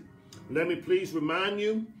 32. Let me please remind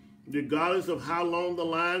you, regardless of how long the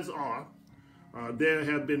lines are, there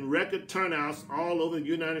have been record turnouts all over the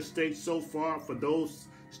United States so far. For those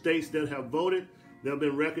states that have voted, there have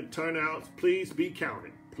been record turnouts. Please be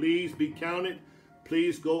counted. Please be counted.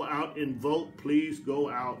 Please go out and vote. Please go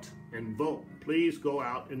out and vote. Please go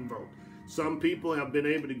out and vote. Some people have been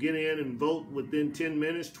able to get in and vote within 10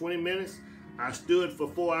 minutes, 20 minutes. I stood for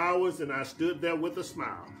 4 hours and I stood there with a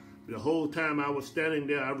smile. The whole time I was standing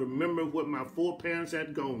there, I remember what my foreparents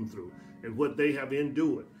had gone through and what they have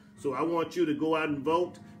endured. So I want you to go out and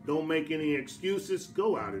vote. Don't make any excuses.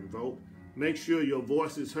 Go out and vote. Make sure your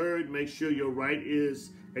voice is heard. Make sure your right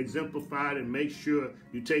is exemplified, and make sure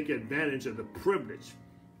you take advantage of the privilege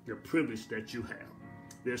that you have.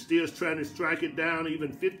 They're still trying to strike it down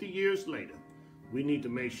even 50 years later. We need to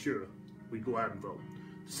make sure we go out and vote.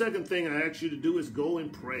 The second thing I ask you to do is go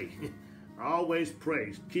and pray. Always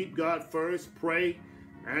pray. Keep God first. Pray.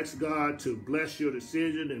 Ask God to bless your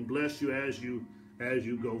decision and bless you as you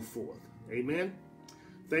go forth. Amen.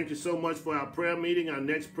 Thank you so much for our prayer meeting. Our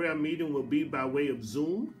next prayer meeting will be by way of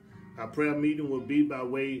Zoom. Our prayer meeting will be by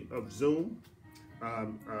way of Zoom.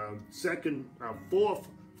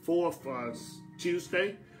 Fourth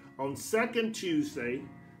Tuesday. On second Tuesday,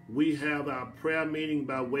 we have our prayer meeting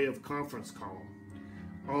by way of conference call.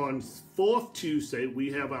 On fourth Tuesday,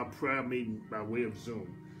 we have our prayer meeting by way of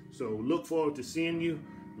Zoom. So look forward to seeing you.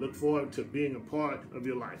 Look forward to being a part of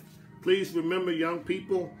your life. Please remember, young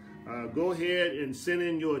people, go ahead and send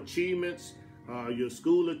in your achievements, your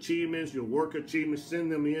school achievements, your work achievements.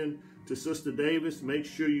 Send them in to Sister Davis. Make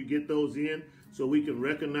sure you get those in so we can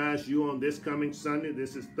recognize you on this coming Sunday.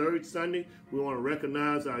 This is third Sunday. We want to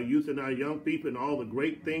recognize our youth and our young people and all the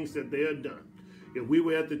great things that they have done. If we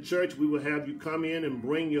were at the church, we would have you come in and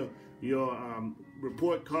bring your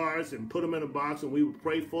report cards and put them in a box, and we would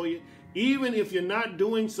pray for you. Even if you're not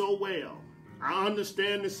doing so well, I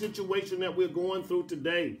understand the situation that we're going through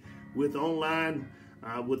today with the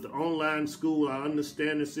online school. I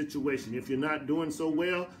understand the situation. If you're not doing so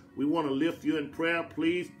well, we want to lift you in prayer.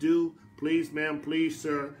 Please do. Please, ma'am. Please,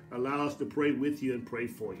 sir. Allow us to pray with you and pray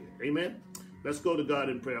for you. Amen. Let's go to God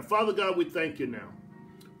in prayer. Father God, we thank you now.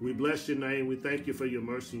 We bless your name. We thank you for your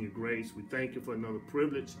mercy and your grace. We thank you for another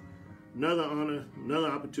privilege, another honor, another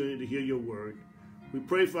opportunity to hear your word. We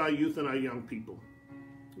pray for our youth and our young people.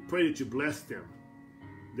 We pray that you bless them,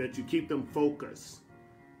 that you keep them focused,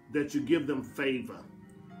 that you give them favor,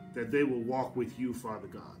 that they will walk with you, Father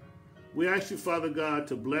God. We ask you, Father God,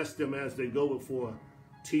 to bless them as they go before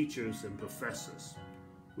teachers and professors.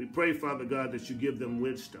 We pray, Father God, that you give them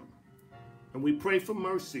wisdom. And we pray for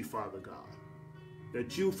mercy, Father God,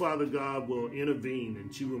 that you, Father God, will intervene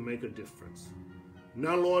and you will make a difference.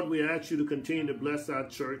 Now, Lord, we ask you to continue to bless our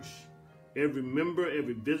church, every member,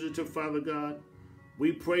 every visitor, Father God.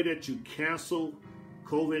 We pray that you cancel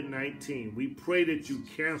COVID-19. We pray that you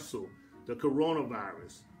cancel the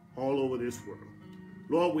coronavirus all over this world.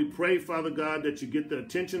 Lord, we pray, Father God, that you get the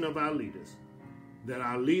attention of our leaders, that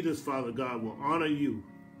our leaders, Father God, will honor you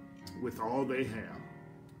with all they have,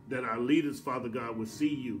 that our leaders, Father God, will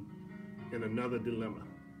see you in another dilemma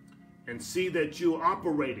and see that you are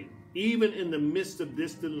operating even in the midst of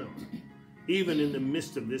this dilemma, even in the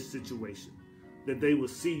midst of this situation, that they will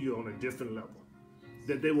see you on a different level,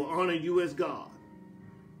 that they will honor you as God,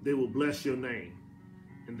 they will bless your name,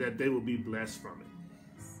 and that they will be blessed from it.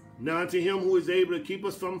 Now unto him who is able to keep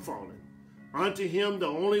us from falling, unto him the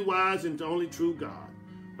only wise and the only true God,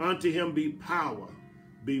 unto him be power,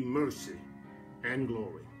 be mercy, and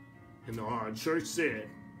glory. And our church said,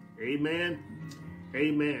 amen,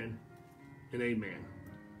 amen, and amen.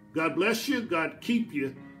 God bless you. God keep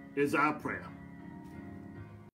you is our prayer.